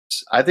experience.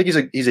 I think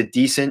he's a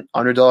decent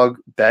underdog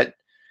bet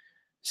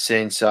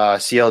since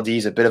CLD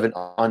is a bit of an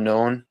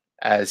unknown,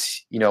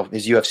 as you know,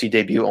 his UFC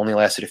debut only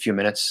lasted a few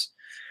minutes.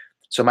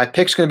 So my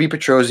pick's going to be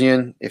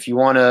Petrosian. If you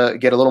want to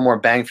get a little more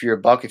bang for your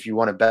buck, if you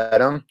want to bet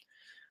him,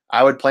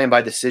 I would play him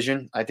by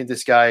decision. I think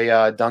this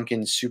guy,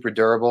 Duncan's super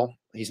durable.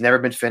 He's never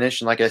been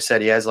finished. And like I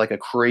said, he has a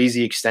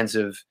crazy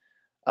extensive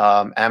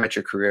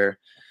amateur career.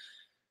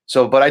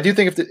 So, but I do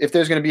think if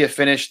there's going to be a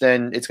finish,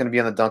 then it's going to be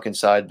on the Duncan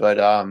side. But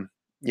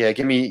yeah,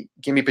 give me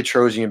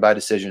Petrosian by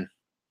decision.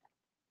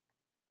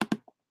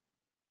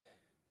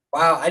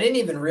 Wow, I didn't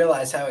even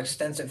realize how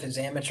extensive his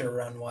amateur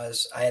run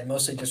was. I had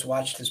mostly just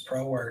watched his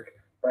pro work,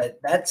 but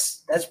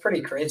that's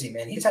pretty crazy,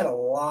 man. He's had a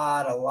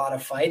lot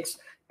of fights,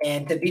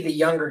 and to be the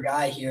younger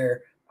guy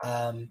here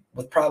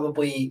with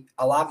probably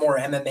a lot more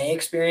MMA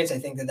experience, I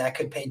think that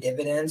could pay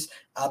dividends.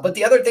 But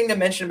the other thing to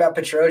mention about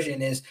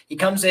Petrosian is he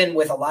comes in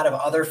with a lot of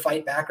other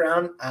fight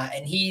background,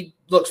 and he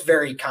looks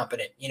very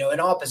competent, you know, in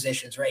all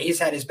positions, right? He's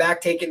had his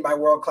back taken by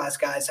world-class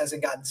guys,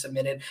 hasn't gotten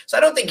submitted. So I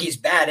don't think he's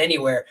bad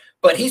anywhere,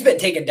 but he's been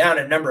taken down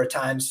a number of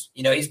times.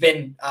 You know, he's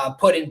been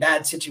put in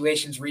bad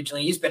situations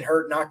regionally. He's been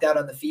hurt, knocked out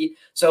on the feet.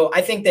 So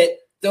I think that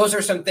those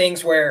are some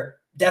things where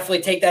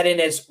definitely take that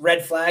in as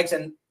red flags.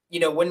 And you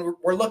know, when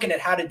we're looking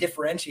at how to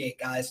differentiate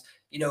guys,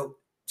 you know,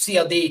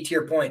 CLD, to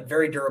your point,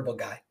 very durable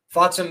guy.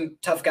 Fought some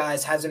tough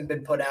guys, hasn't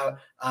been put out,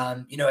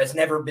 you know, has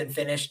never been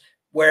finished.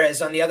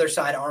 Whereas on the other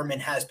side,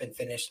 Armen has been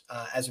finished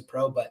as a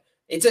pro. But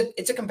it's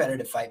a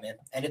competitive fight, man.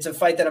 And it's a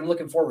fight that I'm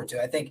looking forward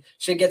to. I think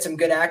should get some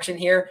good action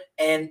here.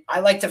 And I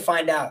like to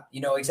find out,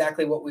 you know,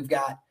 exactly what we've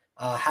got,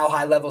 how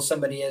high level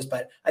somebody is.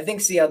 But I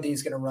think CLD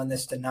is going to run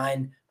this to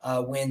 9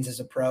 wins as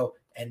a pro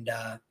and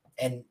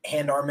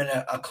hand Armen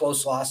a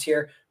close loss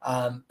here.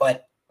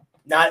 But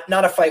not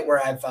a fight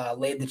where I've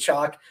laid the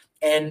chalk.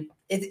 And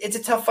it's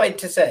a tough fight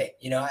to say.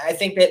 You know, I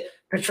think that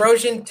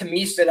Petrosian to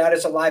me stood out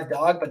as a live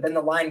dog, but then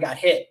the line got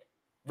hit,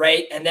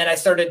 right? And then I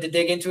started to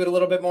dig into it a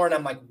little bit more, and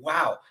I'm like,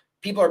 wow,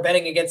 people are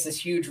betting against this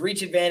huge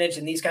reach advantage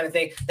and these kind of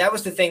things. That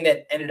was the thing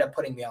that ended up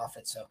putting me off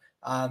it. So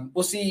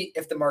we'll see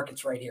if the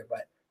market's right here,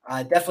 but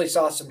I definitely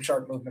saw some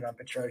sharp movement on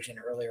Petrosian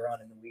earlier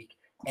on in the week.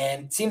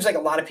 And it seems like a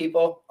lot of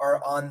people are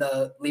on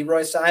the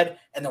Leroy side,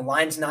 and the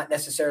line's not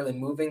necessarily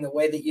moving the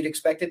way that you'd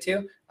expect it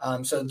to.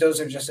 So those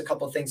are just a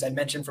couple of things I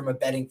mentioned from a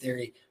betting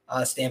theory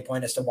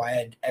standpoint as to why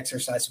I'd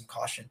exercise some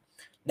caution.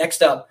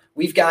 Next up,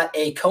 we've got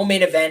a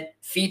co-main event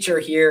feature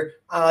here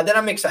that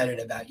I'm excited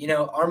about.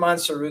 Arman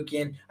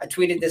Tsarukyan, I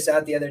tweeted this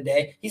out the other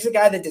day. He's a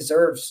guy that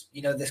deserves,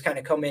 this kind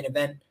of co-main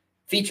event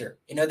feature.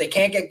 They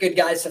can't get good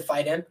guys to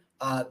fight him.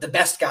 The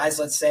best guys,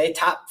 let's say,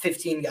 top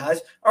 15 guys.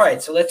 All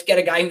right, so let's get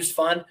a guy who's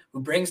fun, who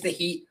brings the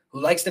heat,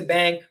 who likes to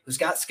bang, who's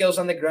got skills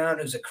on the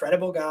ground, who's a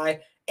credible guy,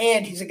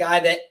 and he's a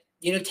guy that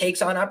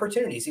takes on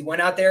opportunities. He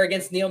went out there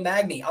against Neil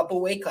Magny, up a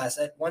weight class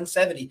at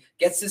 170,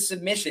 gets the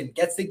submission,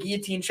 gets the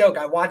guillotine choke.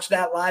 I watched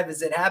that live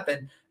as it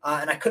happened,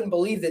 and I couldn't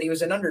believe that he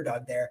was an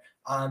underdog there.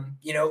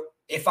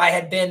 If I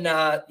had been,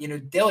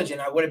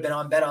 diligent, I would have been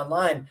on Bet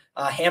Online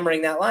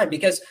hammering that line,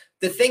 because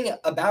the thing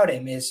about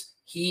him is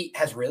he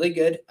has really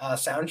good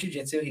sound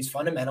jiu-jitsu. He's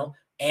fundamental.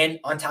 And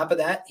on top of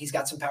that, he's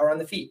got some power on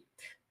the feet.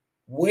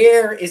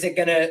 Where is it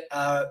going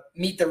to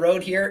meet the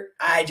road here?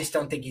 I just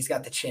don't think he's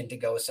got the chin to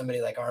go with somebody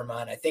like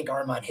Arman. I think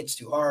Arman hits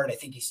too hard. I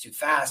think he's too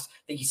fast.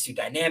 I think he's too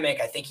dynamic.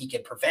 I think he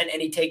can prevent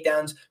any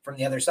takedowns from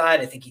the other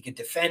side. I think he could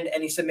defend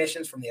any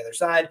submissions from the other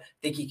side.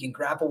 I think he can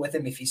grapple with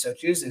him if he so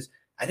chooses.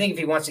 I think if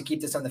he wants to keep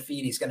this on the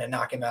feet, he's going to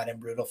knock him out in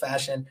brutal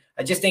fashion.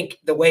 I just think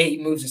the way he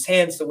moves his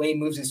hands, the way he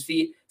moves his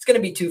feet, it's going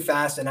to be too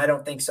fast, and I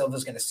don't think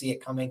Silva's going to see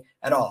it coming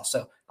at all.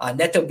 So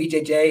Neto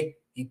BJJ,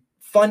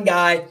 fun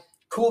guy,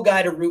 cool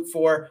guy to root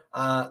for.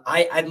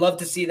 I'd love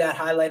to see that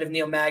highlight of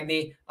Neil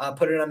Magny,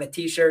 put it on a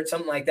T-shirt,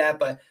 something like that.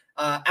 But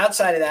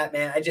outside of that,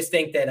 man, I just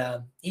think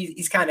that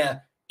he's kind of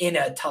in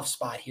a tough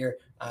spot here.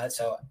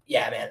 So,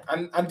 yeah,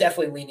 man, I'm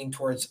definitely leaning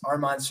towards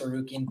Arman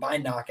Tsarukyan by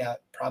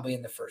knockout, probably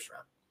in the first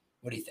round.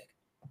 What do you think?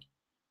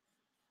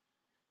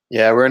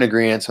 Yeah, we're in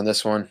agreement on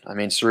this one. I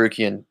mean,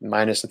 Tsarukyan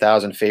minus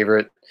 1,000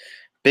 favorite.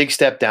 Big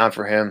step down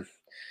for him.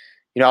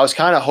 I was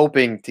kind of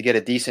hoping to get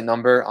a decent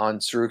number on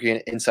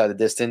Tsarukyan inside the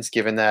distance,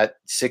 given that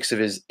 6 of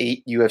his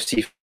 8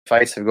 UFC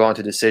fights have gone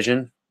to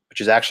decision, which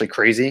is actually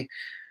crazy.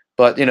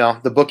 But,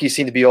 the bookies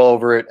seem to be all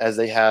over it, as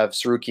they have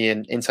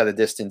Tsarukyan inside the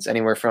distance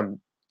anywhere from,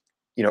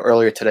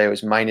 earlier today it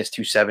was minus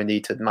 270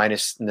 to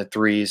minus in the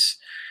threes,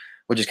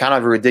 which is kind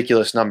of a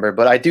ridiculous number.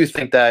 But I do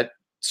think that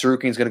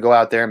Tsarukyan's going to go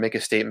out there and make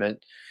a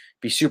statement,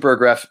 be super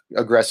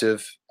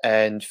aggressive,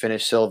 and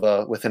finish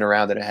Silva within a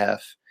round and a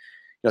half.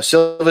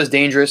 Silva's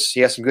dangerous. He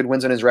has some good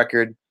wins on his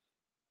record,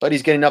 but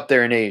he's getting up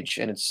there in age,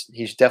 and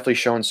he's definitely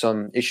shown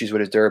some issues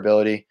with his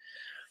durability.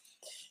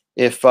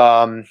 If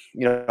from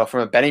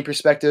a betting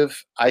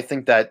perspective, I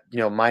think that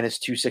minus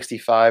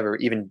 265 or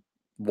even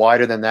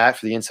wider than that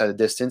for the inside the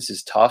distance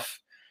is tough,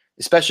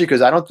 especially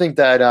because I don't think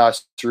that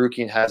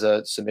Tsarukyan has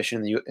a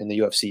submission in the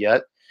UFC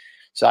yet.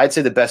 So I'd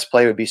say the best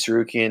play would be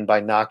Tsarukyan by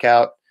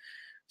knockout,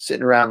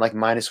 sitting around like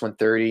minus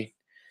 130.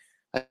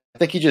 I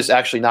think he just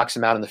actually knocks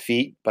him out on the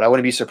feet, but I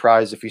wouldn't be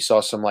surprised if we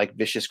saw some like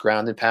vicious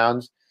ground and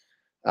pound,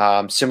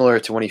 similar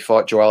to when he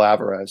fought Joel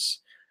Alvarez.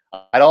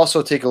 I'd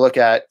also take a look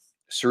at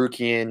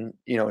Tsarukyan,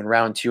 in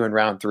round 2 and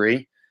round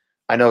 3.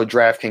 I know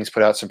DraftKings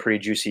put out some pretty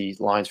juicy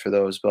lines for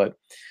those, but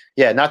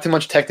yeah, not too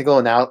much technical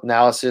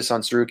analysis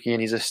on Tsarukyan.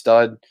 He's a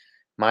stud,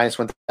 minus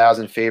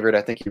 1,000 favorite.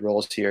 I think he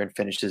rolls here and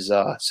finishes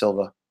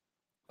Silva.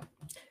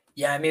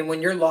 Yeah, I mean,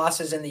 when your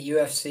losses in the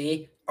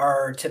UFC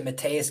are to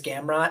Mateus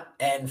Gamrot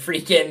and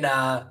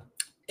freaking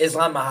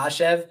Islam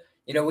Makhachev,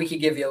 we could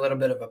give you a little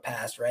bit of a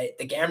pass, right?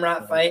 The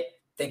Gamrot fight,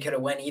 they could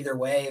have went either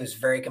way. It was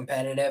very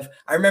competitive.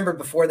 I remember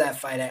before that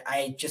fight,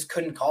 I just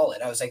couldn't call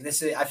it. I was like,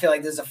 I feel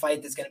like this is a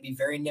fight that's going to be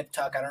very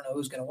nip-tuck. I don't know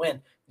who's going to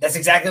win. That's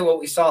exactly what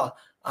we saw.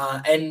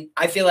 And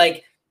I feel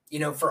like,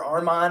 for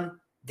Arman,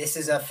 this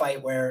is a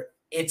fight where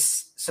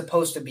it's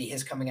supposed to be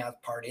his coming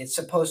out party. It's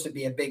supposed to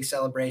be a big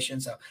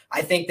celebration. So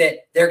I think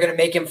that they're going to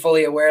make him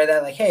fully aware of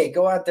that. Like, hey,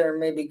 go out there and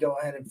maybe go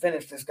ahead and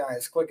finish this guy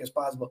as quick as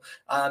possible.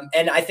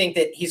 And I think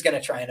that he's going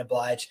to try and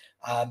oblige.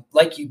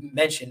 Like you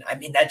mentioned, I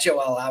mean, that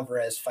Joel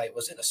Alvarez fight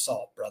was an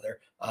assault, brother.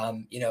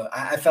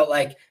 I felt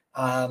like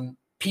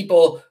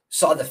people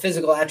saw the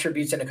physical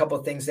attributes and a couple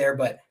of things there,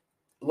 but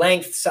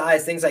length,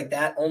 size, things like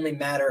that only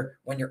matter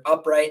when you're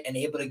upright and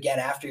able to get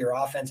after your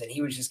offense. And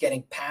he was just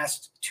getting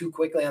passed too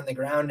quickly on the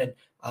ground, and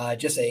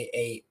just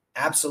a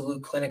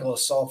absolute clinical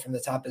assault from the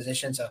top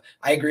position. So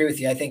I agree with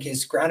you. I think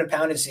his ground and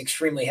pound is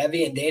extremely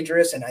heavy and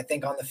dangerous. And I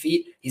think on the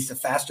feet, he's the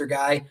faster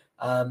guy.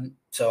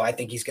 So I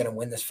think he's going to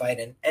win this fight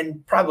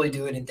and probably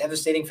do it in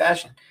devastating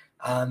fashion.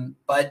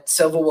 But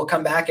Silva will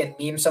come back and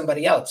meme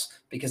somebody else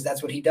because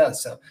that's what he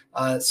does. So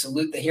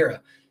salute the hero.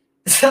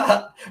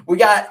 We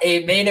got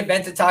a main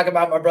event to talk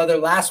about, my brother.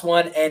 Last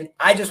one. And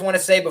I just want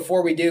to say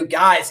before we do,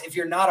 guys, if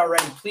you're not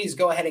already, please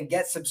go ahead and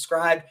get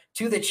subscribed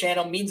to the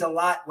channel. It means a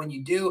lot when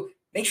you do.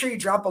 Make sure you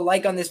drop a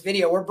like on this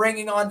video. We're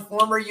bringing on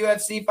former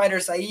UFC fighter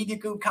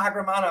Saidyokub.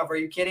 Are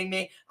you kidding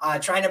me?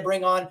 Trying to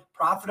bring on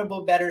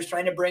profitable bettors,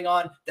 trying to bring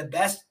on the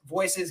best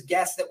voices,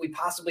 guests that we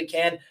possibly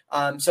can.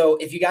 So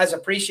if you guys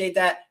appreciate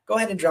that, go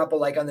ahead and drop a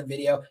like on the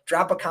video.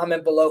 Drop a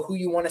comment below who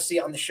you want to see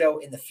on the show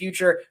in the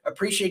future.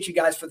 Appreciate you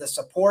guys for the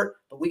support,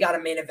 but we got a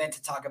main event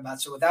to talk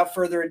about. So without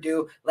further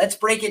ado, let's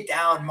break it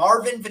down.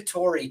 Marvin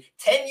Vettori,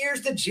 10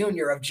 years the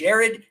junior of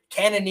Jared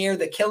Cannonier,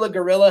 the Killer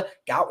Gorilla,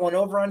 got one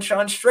over on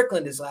Sean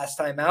Strickland his last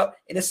time out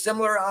in a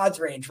similar odds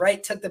range,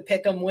 right? Took the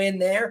pick'em win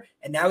there,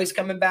 and now he's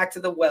coming back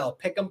to the well.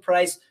 Pick'em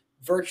price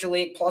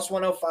virtually plus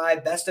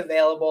 105, best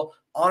available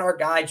on our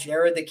guy,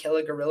 Jared the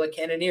Killer Gorilla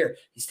Cannonier.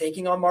 He's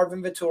taking on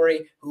Marvin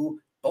Vettori, who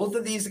both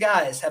of these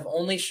guys have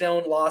only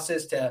shown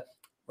losses to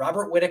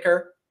Robert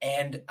Whittaker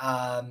and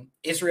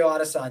Israel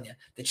Adesanya,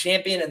 the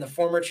champion and the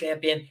former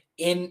champion,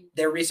 in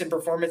their recent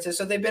performances.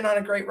 So they've been on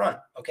a great run,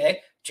 okay?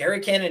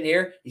 Jared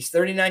Cannonier, he's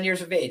 39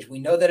 years of age. We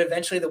know that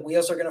eventually the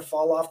wheels are going to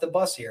fall off the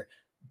bus here.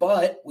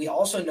 But we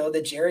also know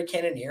that Jared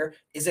Cannonier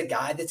is a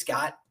guy that's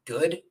got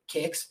good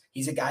kicks.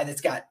 He's a guy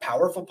that's got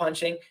powerful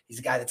punching. He's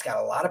a guy that's got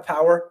a lot of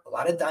power, a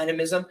lot of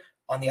dynamism.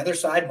 On the other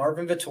side,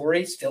 Marvin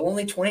Vettori, still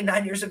only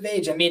 29 years of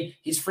age. I mean,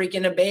 he's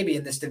freaking a baby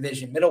in this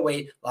division,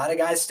 middleweight. A lot of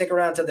guys stick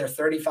around till they're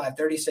 35,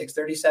 36,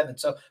 37.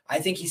 So I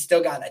think he's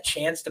still got a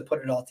chance to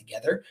put it all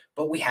together,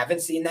 but we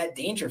haven't seen that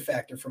danger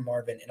factor from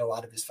Marvin in a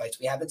lot of his fights.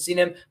 We haven't seen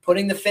him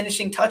putting the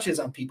finishing touches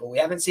on people. We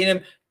haven't seen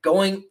him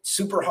going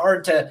super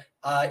hard to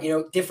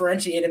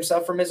differentiate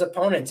himself from his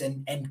opponents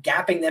and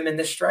gapping them in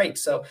the strike.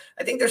 So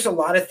I think there's a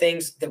lot of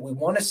things that we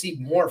want to see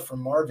more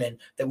from Marvin,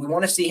 that we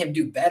want to see him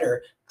do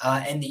better.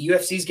 And the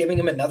UFC is giving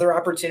him another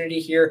opportunity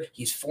here.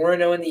 He's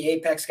 4-0 in the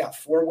Apex, got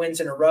 4 wins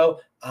in a row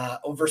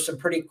over some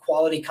pretty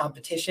quality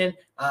competition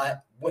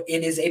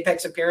in his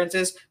Apex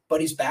appearances,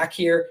 but he's back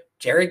here.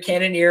 Jared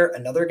Cannonier,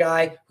 another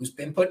guy who's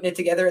been putting it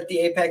together at the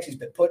Apex. He's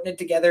been putting it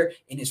together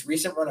in his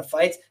recent run of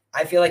fights.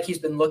 I feel like he's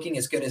been looking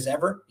as good as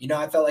ever. You know,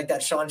 I felt like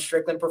that Sean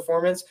Strickland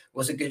performance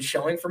was a good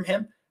showing from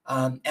him.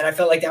 And I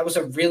felt like that was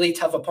a really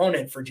tough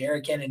opponent for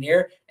Jared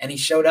Cannonier, and he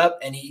showed up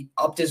and he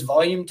upped his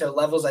volume to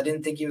levels I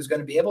didn't think he was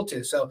going to be able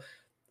to. So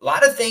a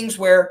lot of things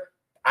where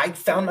I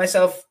found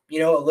myself, a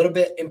little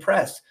bit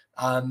impressed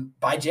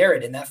by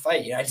Jared in that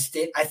fight.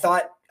 I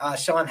thought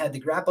Sean had the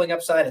grappling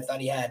upside. I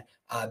thought he had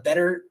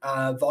better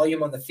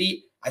volume on the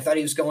feet. I thought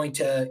he was going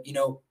to,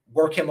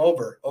 work him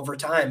over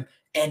time.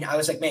 And I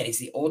was like, man, he's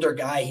the older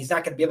guy. He's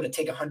not going to be able to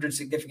take 100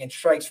 significant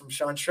strikes from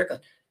Sean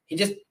Strickland. He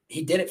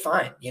did it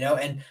fine,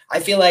 and I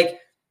feel like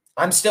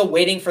I'm still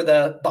waiting for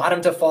the bottom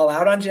to fall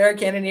out on Jared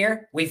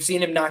Cannonier. We've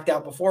seen him knocked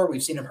out before.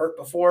 We've seen him hurt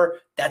before.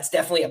 That's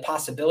definitely a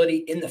possibility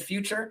in the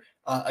future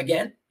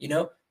again,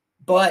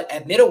 but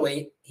at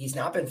middleweight, he's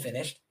not been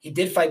finished. He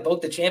did fight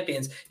both the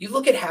champions. You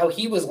look at how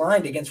he was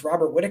lined against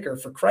Robert Whittaker.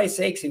 For Christ's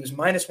sakes, he was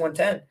minus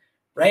 110,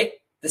 right?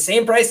 The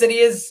same price that he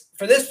is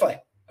for this fight,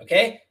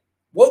 okay?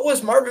 What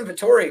was Marvin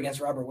Vettori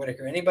against Robert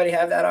Whittaker? Anybody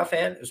have that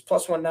offhand? It was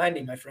plus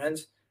 190, my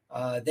friends.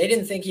 They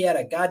didn't think he had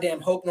a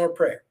goddamn hope nor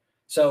prayer.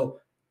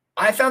 So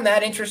I found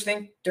that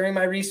interesting during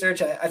my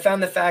research. I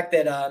found the fact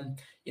that,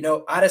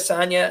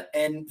 Adesanya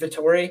and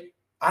Vettori,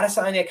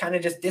 Adesanya kind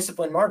of just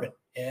disciplined Marvin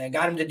and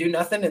got him to do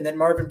nothing. And then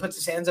Marvin puts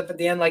his hands up at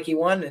the end like he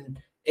won. And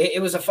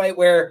it was a fight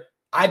where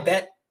I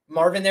bet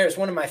Marvin there. It's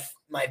one of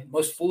my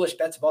most foolish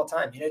bets of all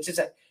time. It's just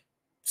a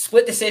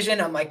split decision.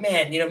 I'm like,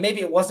 man,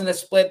 maybe it wasn't a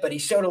split, but he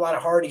showed a lot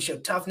of heart. He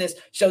showed toughness,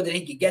 showed that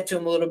he could get to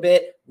him a little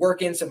bit,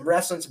 work in some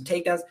wrestling, some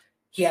takedowns.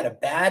 He had a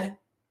bad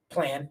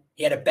plan.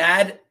 He had a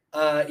bad,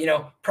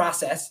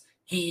 process.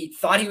 He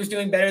thought he was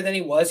doing better than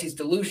he was. He's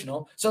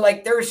delusional. So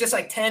there was just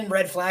 10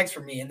 red flags for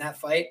me in that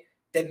fight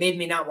that made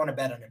me not want to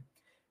bet on him.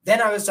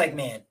 Then I was like,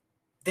 man,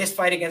 this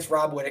fight against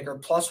Rob Whittaker,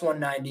 plus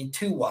 190,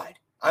 too wide.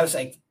 I was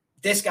like,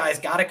 this guy's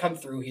got to come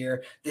through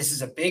here. This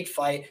is a big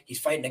fight. He's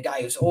fighting a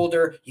guy who's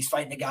older. He's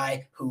fighting a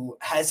guy who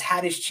has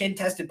had his chin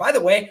tested. By the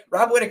way,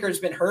 Rob Whittaker has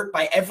been hurt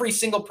by every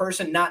single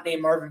person not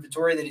named Marvin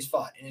Vettori that he's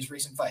fought in his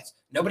recent fights.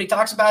 Nobody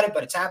talks about it,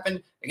 but it's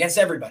happened against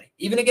everybody.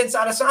 Even against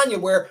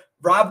Adesanya, where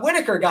Rob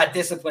Whittaker got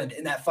disciplined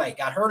in that fight,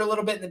 got hurt a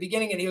little bit in the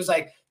beginning, and he was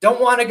like,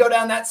 don't want to go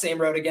down that same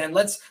road again.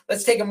 Let's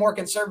take a more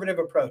conservative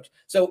approach.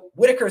 So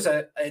Whittaker's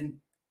an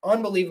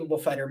unbelievable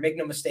fighter. Make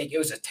no mistake. It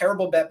was a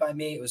terrible bet by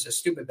me. It was a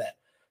stupid bet.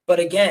 But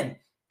again,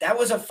 that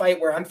was a fight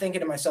where I'm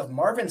thinking to myself,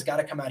 Marvin's got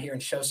to come out here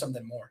and show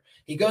something more.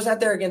 He goes out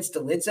there against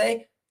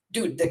Dolidze.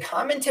 Dude, the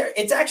commentary,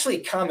 it's actually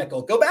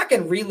comical. Go back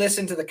and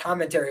re-listen to the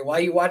commentary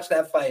while you watch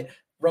that fight.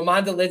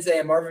 Roman Dolidze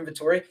and Marvin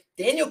Vettori.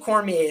 Daniel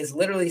Cormier is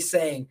literally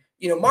saying,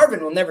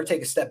 Marvin will never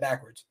take a step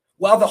backwards.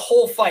 While the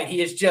whole fight,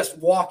 he is just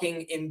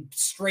walking in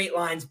straight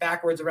lines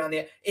backwards around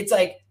the. It's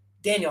like,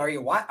 Daniel, are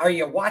you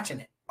watching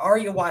it? Are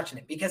you watching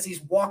it? Because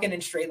he's walking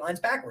in straight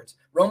lines backwards.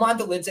 Roman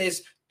Dolidze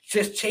is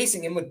just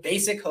chasing him with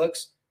basic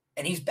hooks,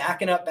 and he's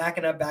backing up.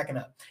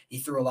 He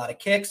threw a lot of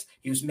kicks.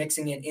 He was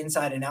mixing in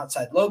inside and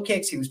outside low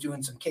kicks. He was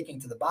doing some kicking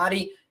to the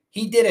body.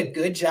 He did a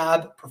good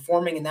job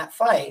performing in that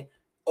fight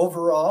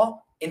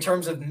overall in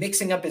terms of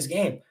mixing up his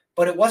game.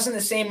 But it wasn't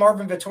the same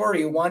Marvin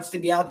Vettori who wants to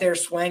be out there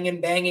swinging,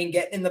 banging,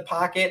 getting in the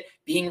pocket,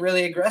 being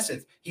really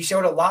aggressive. He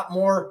showed a lot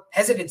more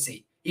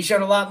hesitancy. He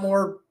showed a lot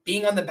more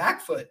being on the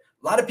back foot.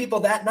 A lot of people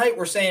that night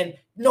were saying,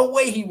 no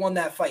way he won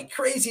that fight.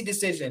 Crazy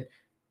decision.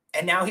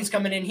 And now he's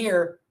coming in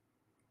here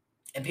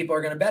and people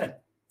are going to bet him.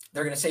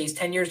 They're going to say he's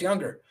 10 years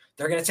younger.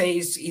 They're going to say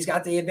he's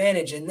got the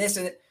advantage in this.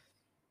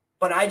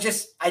 But I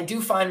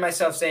do find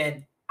myself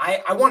saying,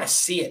 I want to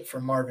see it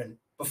from Marvin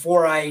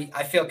before I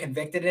feel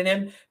convicted in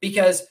him,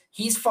 because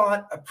he's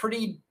fought a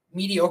pretty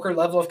mediocre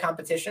level of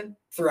competition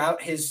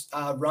throughout his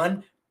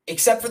run,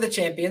 except for the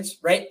champions,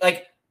 right?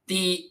 Like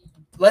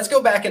let's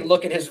go back and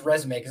look at his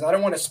resume, because I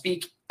don't want to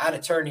speak out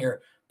of turn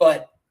here,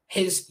 but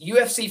his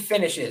UFC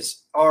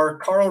finishes are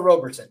Carl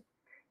Robertson,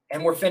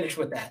 and we're finished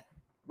with that.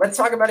 Let's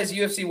talk about his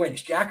UFC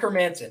wins. Jack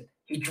Hermanson,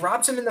 he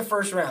drops him in the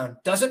first round,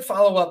 doesn't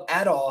follow up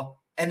at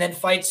all, and then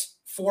fights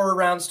 4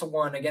 rounds to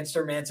 1 against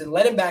Hermanson,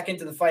 let him back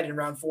into the fight in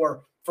round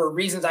 4 for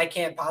reasons I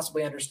can't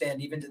possibly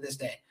understand even to this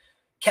day.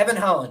 Kevin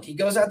Holland, he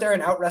goes out there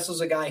and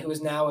out-wrestles a guy who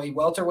is now a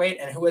welterweight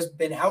and who has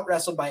been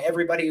out-wrestled by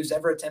everybody who's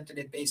ever attempted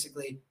it,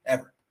 basically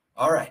ever.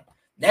 All right.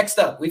 Next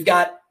up, we've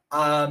got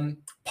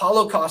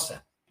Paulo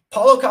Costa.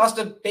 Paulo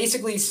Costa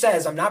basically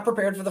says, I'm not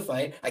prepared for the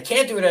fight. I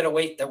can't do it at a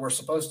weight that we're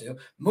supposed to.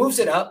 Moves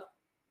it up.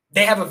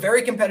 They have a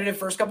very competitive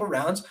first couple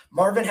rounds.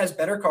 Marvin has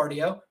better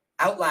cardio,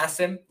 outlasts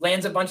him,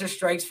 lands a bunch of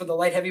strikes for the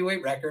light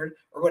heavyweight record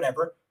or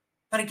whatever.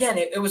 But again,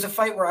 it was a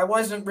fight where I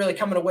wasn't really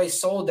coming away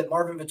sold that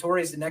Marvin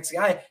Vettori is the next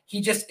guy. He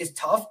just is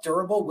tough,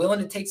 durable, willing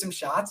to take some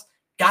shots,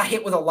 got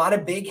hit with a lot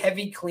of big,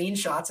 heavy, clean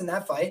shots in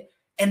that fight.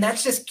 And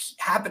that's just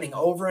happening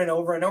over and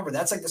over and over.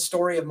 That's like the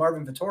story of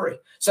Marvin Vettori.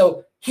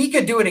 So he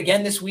could do it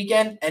again this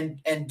weekend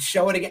and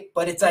show it again.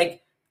 But it's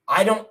like,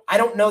 I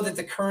don't know that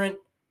the current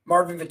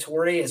Marvin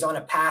Vettori is on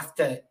a path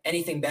to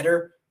anything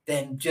better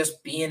than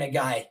just being a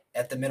guy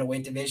at the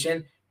middleweight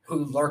division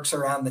who lurks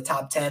around the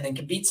top 10 and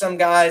can beat some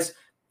guys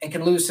and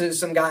can lose to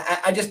some guy.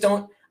 I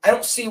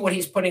don't see what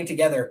he's putting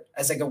together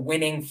as like a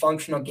winning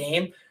functional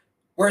game.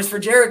 Whereas for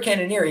Jared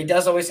Cannonier, he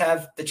does always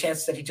have the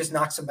chance that he just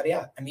knocks somebody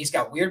out. I mean, he's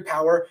got weird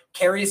power,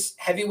 carries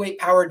heavyweight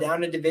power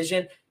down a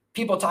division.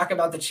 People talk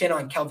about the chin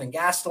on Kelvin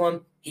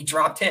Gastelum. He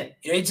dropped him.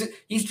 You know,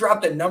 he's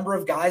dropped a number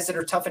of guys that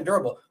are tough and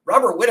durable.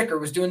 Robert Whittaker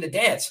was doing the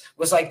dance,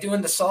 was like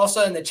doing the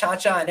salsa and the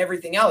cha-cha and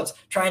everything else,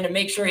 trying to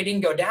make sure he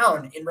didn't go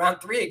down in round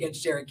 3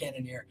 against Jared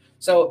Cannonier.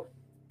 So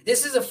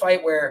this is a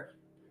fight where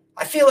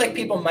I feel like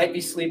people might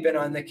be sleeping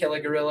on the Killer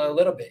Gorilla a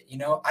little bit. You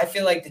know, I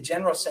feel like the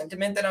general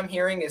sentiment that I'm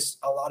hearing is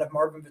a lot of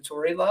Marvin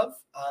Vettori love.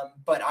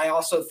 But I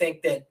also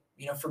think that,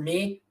 you know, for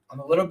me, I'm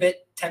a little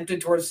bit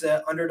tempted towards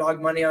the underdog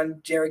money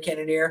on Jared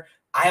Cannonier.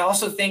 I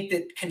also think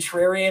that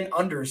contrarian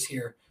unders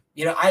here.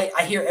 You know,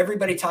 I hear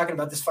everybody talking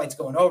about this fight's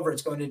going over,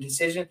 it's going to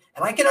decision,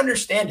 and I can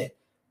understand it.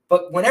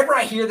 But whenever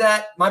I hear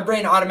that, my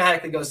brain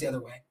automatically goes the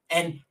other way.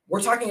 And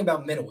we're talking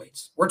about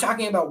middleweights. We're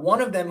talking about one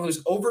of them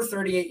who's over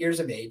 38 years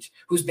of age,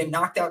 who's been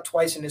knocked out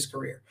twice in his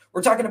career.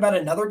 We're talking about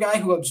another guy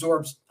who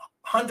absorbs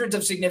hundreds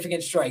of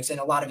significant strikes in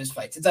a lot of his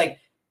fights. It's like,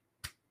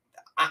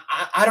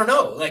 I don't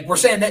know. Like, we're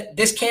saying that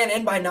this can't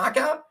end by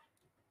knockout.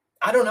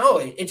 I don't know.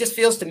 It just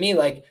feels to me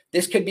like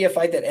this could be a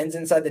fight that ends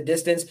inside the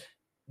distance.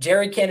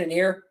 Jared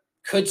Cannonier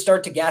could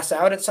start to gas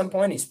out at some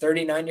point. He's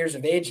 39 years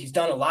of age. He's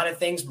done a lot of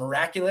things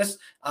miraculous,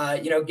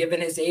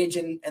 given his age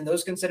and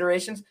those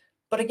considerations.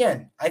 But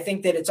again, I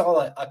think that it's all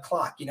a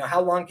clock. You know,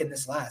 how long can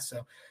this last?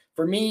 So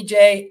for me,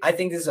 Jay, I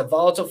think this is a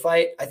volatile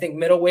fight. I think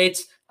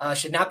middleweights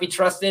should not be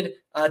trusted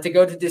to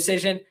go to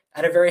decision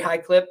at a very high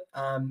clip,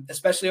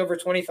 especially over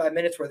 25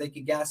 minutes where they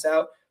could gas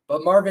out.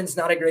 But Marvin's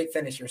not a great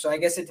finisher. So I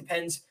guess it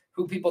depends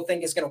who people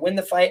think is going to win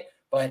the fight.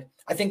 But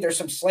I think there's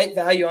some slight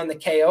value on the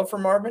KO for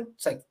Marvin.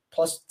 It's like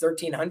plus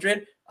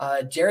 1,300.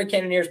 Jared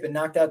Cannonier's been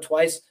knocked out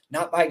twice,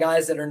 not by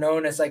guys that are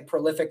known as like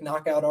prolific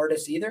knockout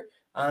artists either.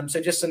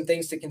 So just some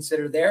things to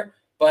consider there.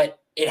 But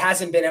it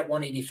hasn't been at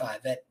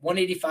 185. At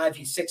 185,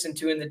 he's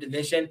 6-2 in the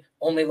division,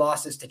 only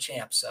losses to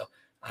champs. So,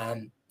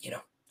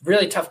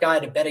 really tough guy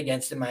to bet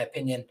against, in my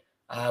opinion.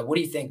 What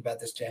do you think about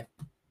this, Jay?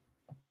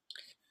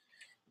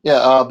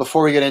 Yeah,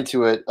 before we get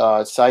into it,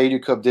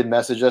 Saidyokub did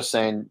message us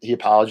saying he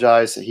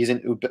apologized. He's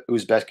in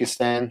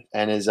Uzbekistan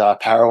and his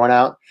power went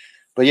out.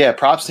 But yeah,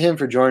 props to him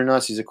for joining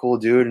us. He's a cool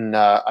dude, and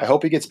I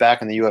hope he gets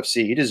back in the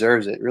UFC. He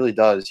deserves it, really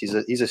does. He's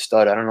a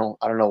stud. I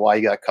don't know why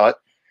he got cut,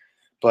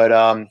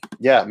 but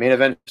yeah, main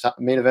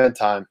event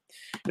time.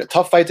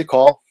 Tough fight to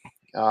call.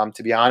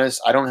 To be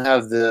honest, I don't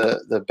have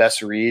the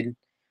best read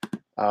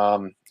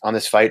on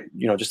this fight.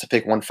 Just to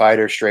pick one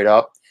fighter straight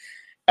up.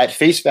 At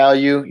face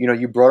value,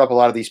 you brought up a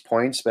lot of these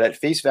points, but at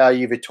face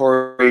value,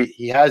 Vettori,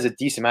 he has a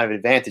decent amount of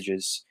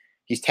advantages.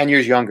 He's 10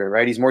 years younger,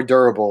 right? He's more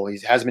durable. He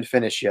hasn't been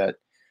finished yet.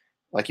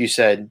 Like you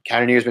said,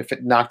 Cannonier's been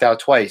knocked out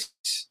twice.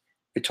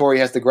 Vettori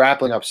has the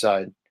grappling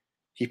upside.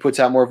 He puts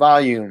out more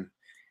volume.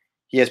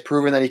 He has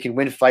proven that he can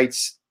win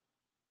fights,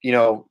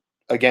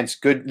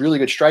 against really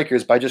good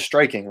strikers by just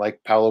striking,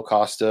 like Paulo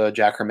Costa,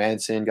 Jack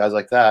Hermanson, guys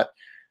like that.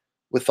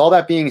 With all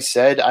that being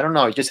said, I don't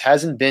know. He just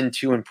hasn't been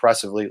too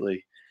impressive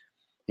lately.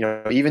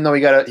 Even though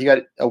he got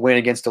a win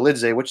against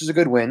Dolidze, which is a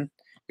good win,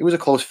 it was a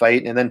close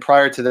fight. And then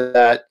prior to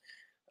that,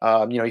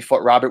 he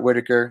fought Robert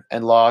Whittaker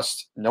and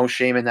lost. No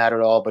shame in that at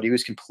all. But he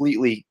was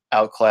completely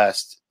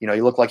outclassed. You know,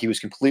 he looked like he was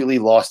completely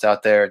lost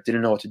out there,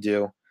 didn't know what to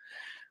do.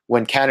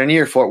 When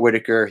Cannonier fought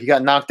Whitaker, he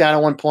got knocked down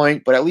at one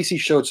point, but at least he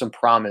showed some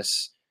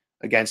promise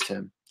against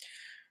him.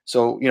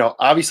 So, you know,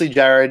 obviously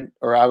Jared,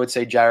 or I would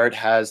say Jared,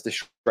 has the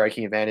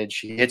striking advantage.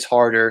 He hits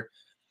harder.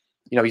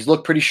 You know, he's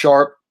looked pretty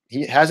sharp.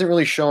 He hasn't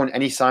really shown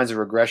any signs of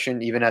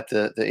regression, even at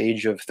the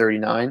age of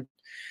 39.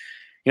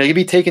 You know, he'd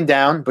be taken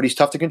down, but he's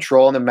tough to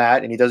control on the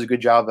mat, and he does a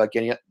good job about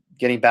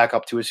getting back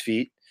up to his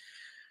feet.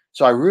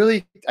 So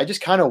I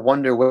just kind of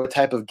wonder what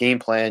type of game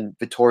plan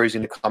Vettori is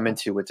going to come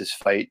into with this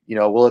fight. You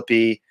know, will it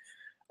be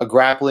a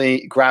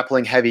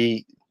grappling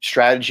heavy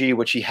strategy,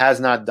 which he has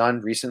not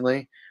done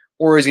recently,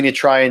 or is he going to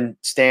try and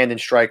stand and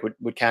strike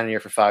with Cannonier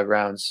for 5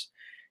 rounds?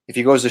 If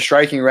he goes the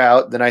striking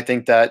route, then I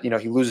think that, you know,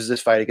 he loses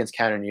this fight against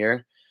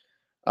Cannonier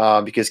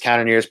because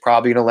Cannonier is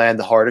probably going to land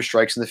the harder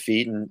strikes in the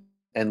feet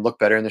and look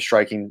better in the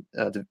striking,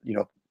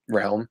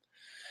 realm.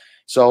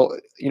 So,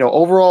 you know,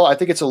 overall, I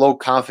think it's a low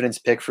confidence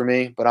pick for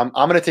me, but I'm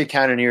going to take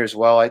Cannonier as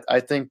well. I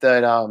think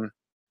that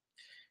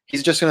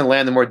he's just going to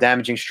land the more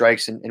damaging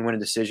strikes and win a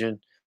decision.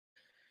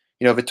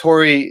 You know,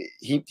 Vettori,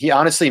 he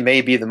honestly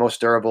may be the most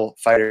durable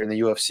fighter in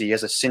the UFC. He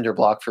has a cinder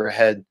block for a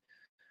head,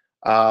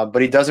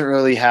 but he doesn't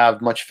really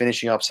have much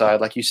finishing upside.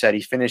 Like you said,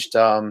 he finished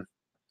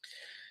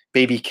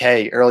Baby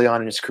K early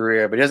on in his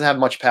career, but he doesn't have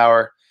much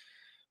power.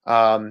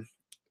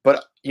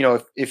 But, you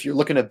know, if you're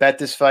looking to bet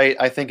this fight,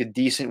 I think a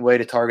decent way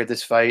to target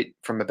this fight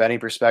from a betting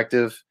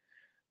perspective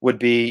would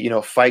be, you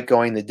know, fight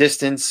going the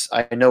distance.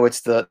 I know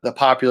it's the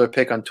popular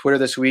pick on Twitter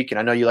this week, and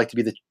I know you like to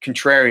be the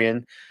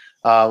contrarian,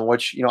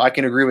 which, you know, I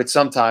can agree with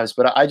sometimes,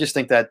 but I just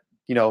think that,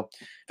 you know,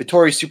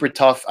 Vettori's super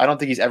tough. I don't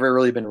think he's ever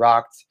really been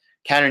rocked.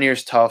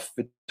 Cannonier's tough.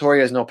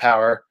 Vettori has no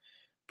power.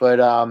 But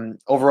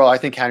overall, I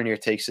think Cannonier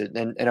takes it.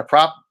 And a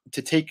prop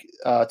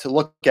to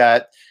look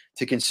at,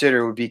 to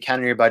consider would be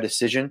Cannonier by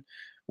decision,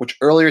 which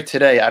earlier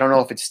today, I don't know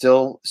if it's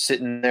still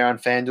sitting there on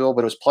FanDuel,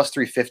 but it was plus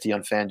 350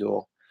 on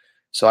FanDuel.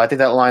 So I think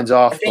that line's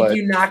off. I think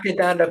you knocked it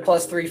down to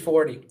plus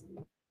 340.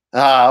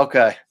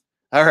 Okay.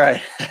 All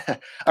right.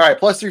 All right.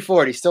 Plus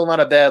 340. Still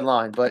not a bad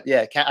line. But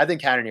yeah, I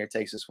think Cannonier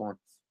takes this one.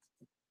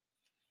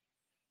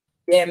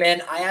 Yeah,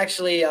 man. I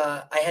actually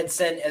I had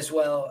sent as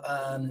well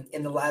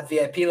in the Lab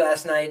VIP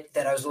last night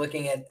that I was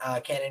looking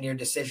at Cannonier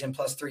decision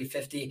plus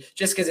 350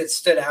 just because it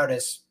stood out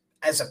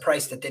as a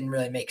price that didn't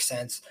really make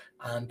sense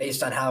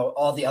based on how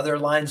all the other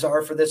lines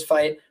are for this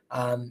fight.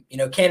 You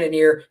know,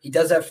 Cannonier, he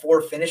does have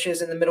 4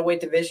 finishes in the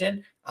middleweight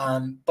division,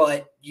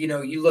 but, you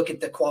know, you look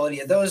at the quality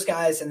of those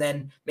guys, and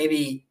then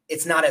maybe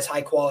it's not as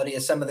high quality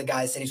as some of the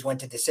guys that he's went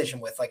to decision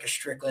with, like a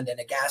Strickland and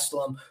a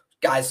Gastelum,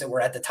 guys that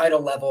were at the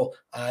title level.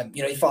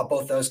 You know, he fought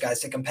both those guys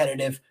to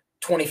competitive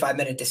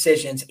 25-minute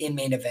decisions in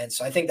main events.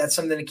 So I think that's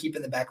something to keep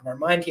in the back of our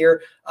mind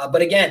here.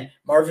 But again,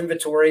 Marvin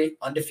Vettori,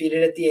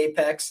 undefeated at the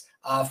Apex,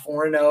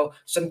 4-0,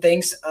 some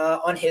things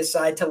on his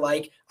side to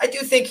like. I do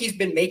think he's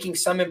been making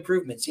some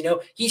improvements. You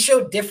know, he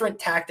showed different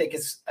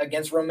tactics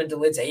against Roman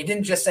Dolidze. He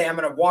didn't just say, I'm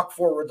going to walk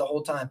forward the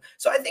whole time.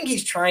 So I think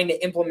he's trying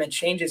to implement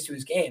changes to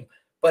his game.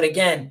 But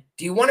again,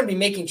 do you want to be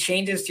making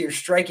changes to your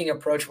striking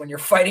approach when you're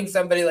fighting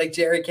somebody like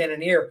Jerry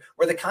Cannonier,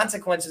 where the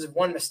consequences of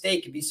one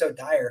mistake could be so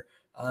dire?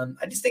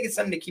 I just think it's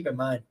something to keep in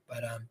mind.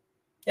 But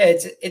yeah,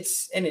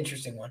 it's an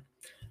interesting one.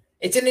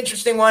 It's an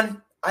interesting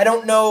one. I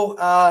don't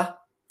know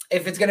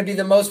if it's going to be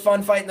the most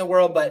fun fight in the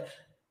world, but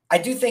I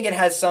do think it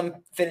has some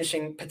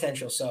finishing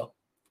potential. So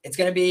it's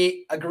going to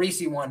be a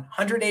greasy one.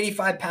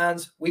 185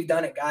 pounds. We've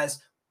done it, guys.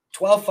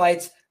 12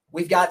 fights.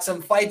 We've got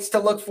some fights to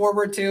look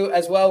forward to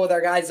as well with our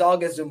guy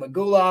Zalga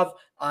Zumagulov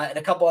and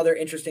a couple other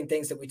interesting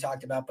things that we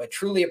talked about. But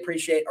truly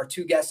appreciate our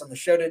 2 guests on the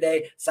show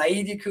today.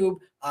 Saidyokub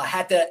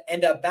had to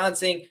end up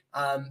bouncing.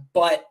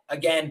 But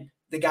again,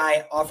 the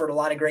guy offered a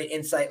lot of great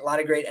insight, a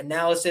lot of great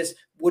analysis.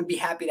 Would be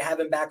happy to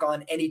have him back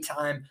on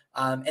anytime.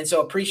 And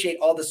so appreciate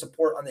all the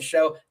support on the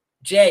show.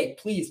 Jay,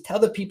 please tell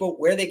the people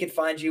where they could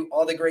find you,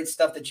 all the great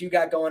stuff that you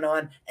got going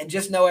on, and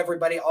just know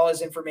everybody, all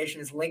his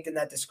information is linked in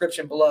that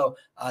description below,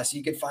 so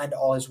you can find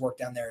all his work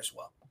down there as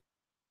well.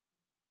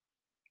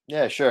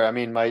 Yeah, sure. I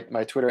mean, my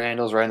Twitter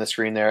handle is right on the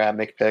screen there at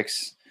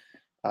McPicks.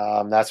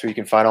 That's where you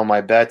can find all my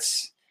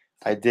bets.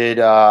 I did,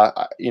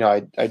 I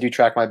do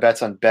track my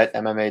bets on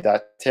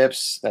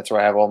betmma.tips. That's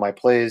where I have all my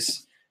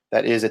plays.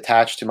 That is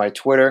attached to my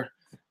Twitter.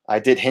 I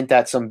did hint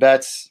at some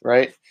bets,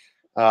 right?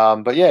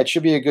 But yeah, it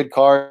should be a good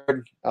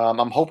card.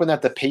 I'm hoping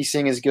that the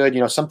pacing is good. You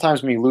know,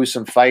 sometimes when you lose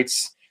some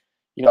fights,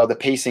 you know, the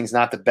pacing's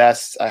not the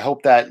best. I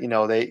hope that, you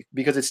know,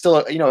 because it's still,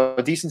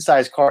 a decent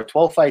sized card.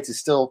 12 fights is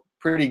still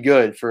pretty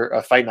good for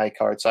a fight night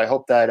card. So I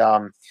hope that,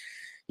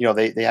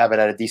 they have it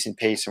at a decent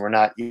pace and we're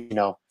not,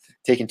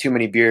 taking too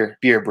many beer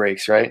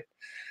breaks. Right.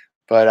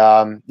 But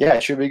yeah,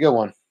 it should be a good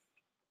one.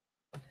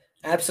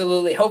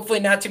 Absolutely. Hopefully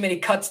not too many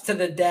cuts to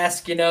the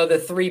desk, the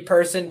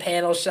 3-person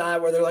panel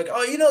shot where they're like,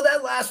 oh,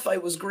 that last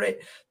fight was great.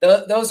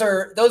 Those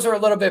are a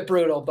little bit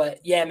brutal, but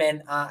yeah,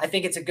 man, I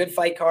think it's a good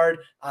fight card.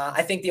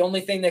 I think the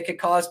only thing that could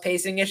cause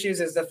pacing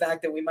issues is the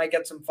fact that we might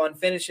get some fun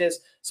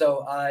finishes.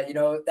 So,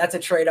 that's a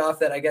trade-off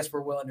that I guess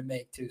we're willing to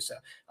make too. So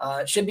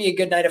it should be a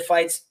good night of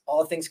fights.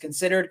 All Things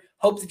Considered.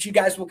 Hope that you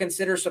guys will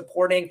consider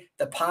supporting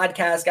the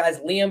podcast, guys.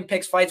 Liam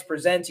Picks Fights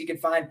Presents. You can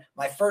find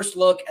my first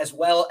look as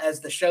well as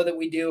the show that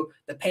we do,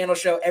 the panel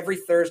show every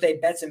Thursday,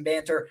 Bets and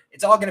Banter.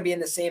 It's all going to be in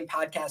the same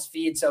podcast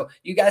feed. So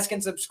you guys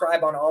can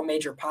subscribe on all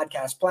major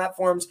podcast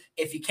platforms.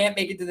 If you can't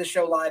make it to the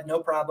show live, no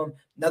problem.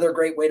 Another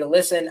great way to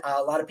listen.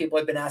 A lot of people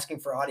have been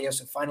asking for audio,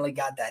 so finally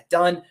got that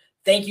done.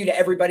 Thank you to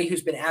everybody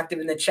who's been active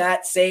in the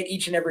chat. Say it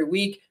each and every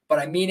week, but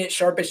I mean it.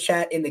 Sharpest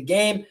chat in the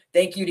game.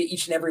 Thank you to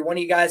each and every one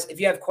of you guys. If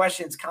you have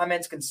questions,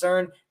 comments,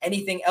 concern,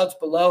 anything else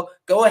below,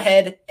 go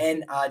ahead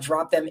and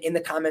drop them in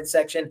the comment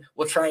section.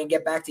 We'll try and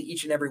get back to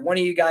each and every one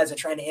of you guys and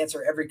trying to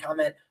answer every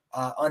comment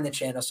on the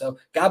channel. So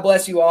God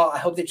bless you all. I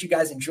hope that you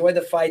guys enjoy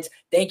the fights.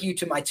 Thank you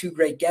to my two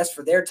great guests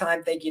for their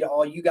time. Thank you to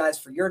all you guys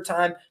for your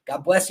time.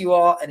 God bless you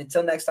all. And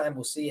until next time,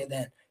 we'll see you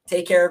then.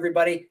 Take care,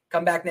 everybody.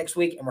 Come back next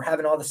week, and we're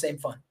having all the same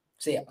fun.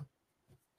 See ya.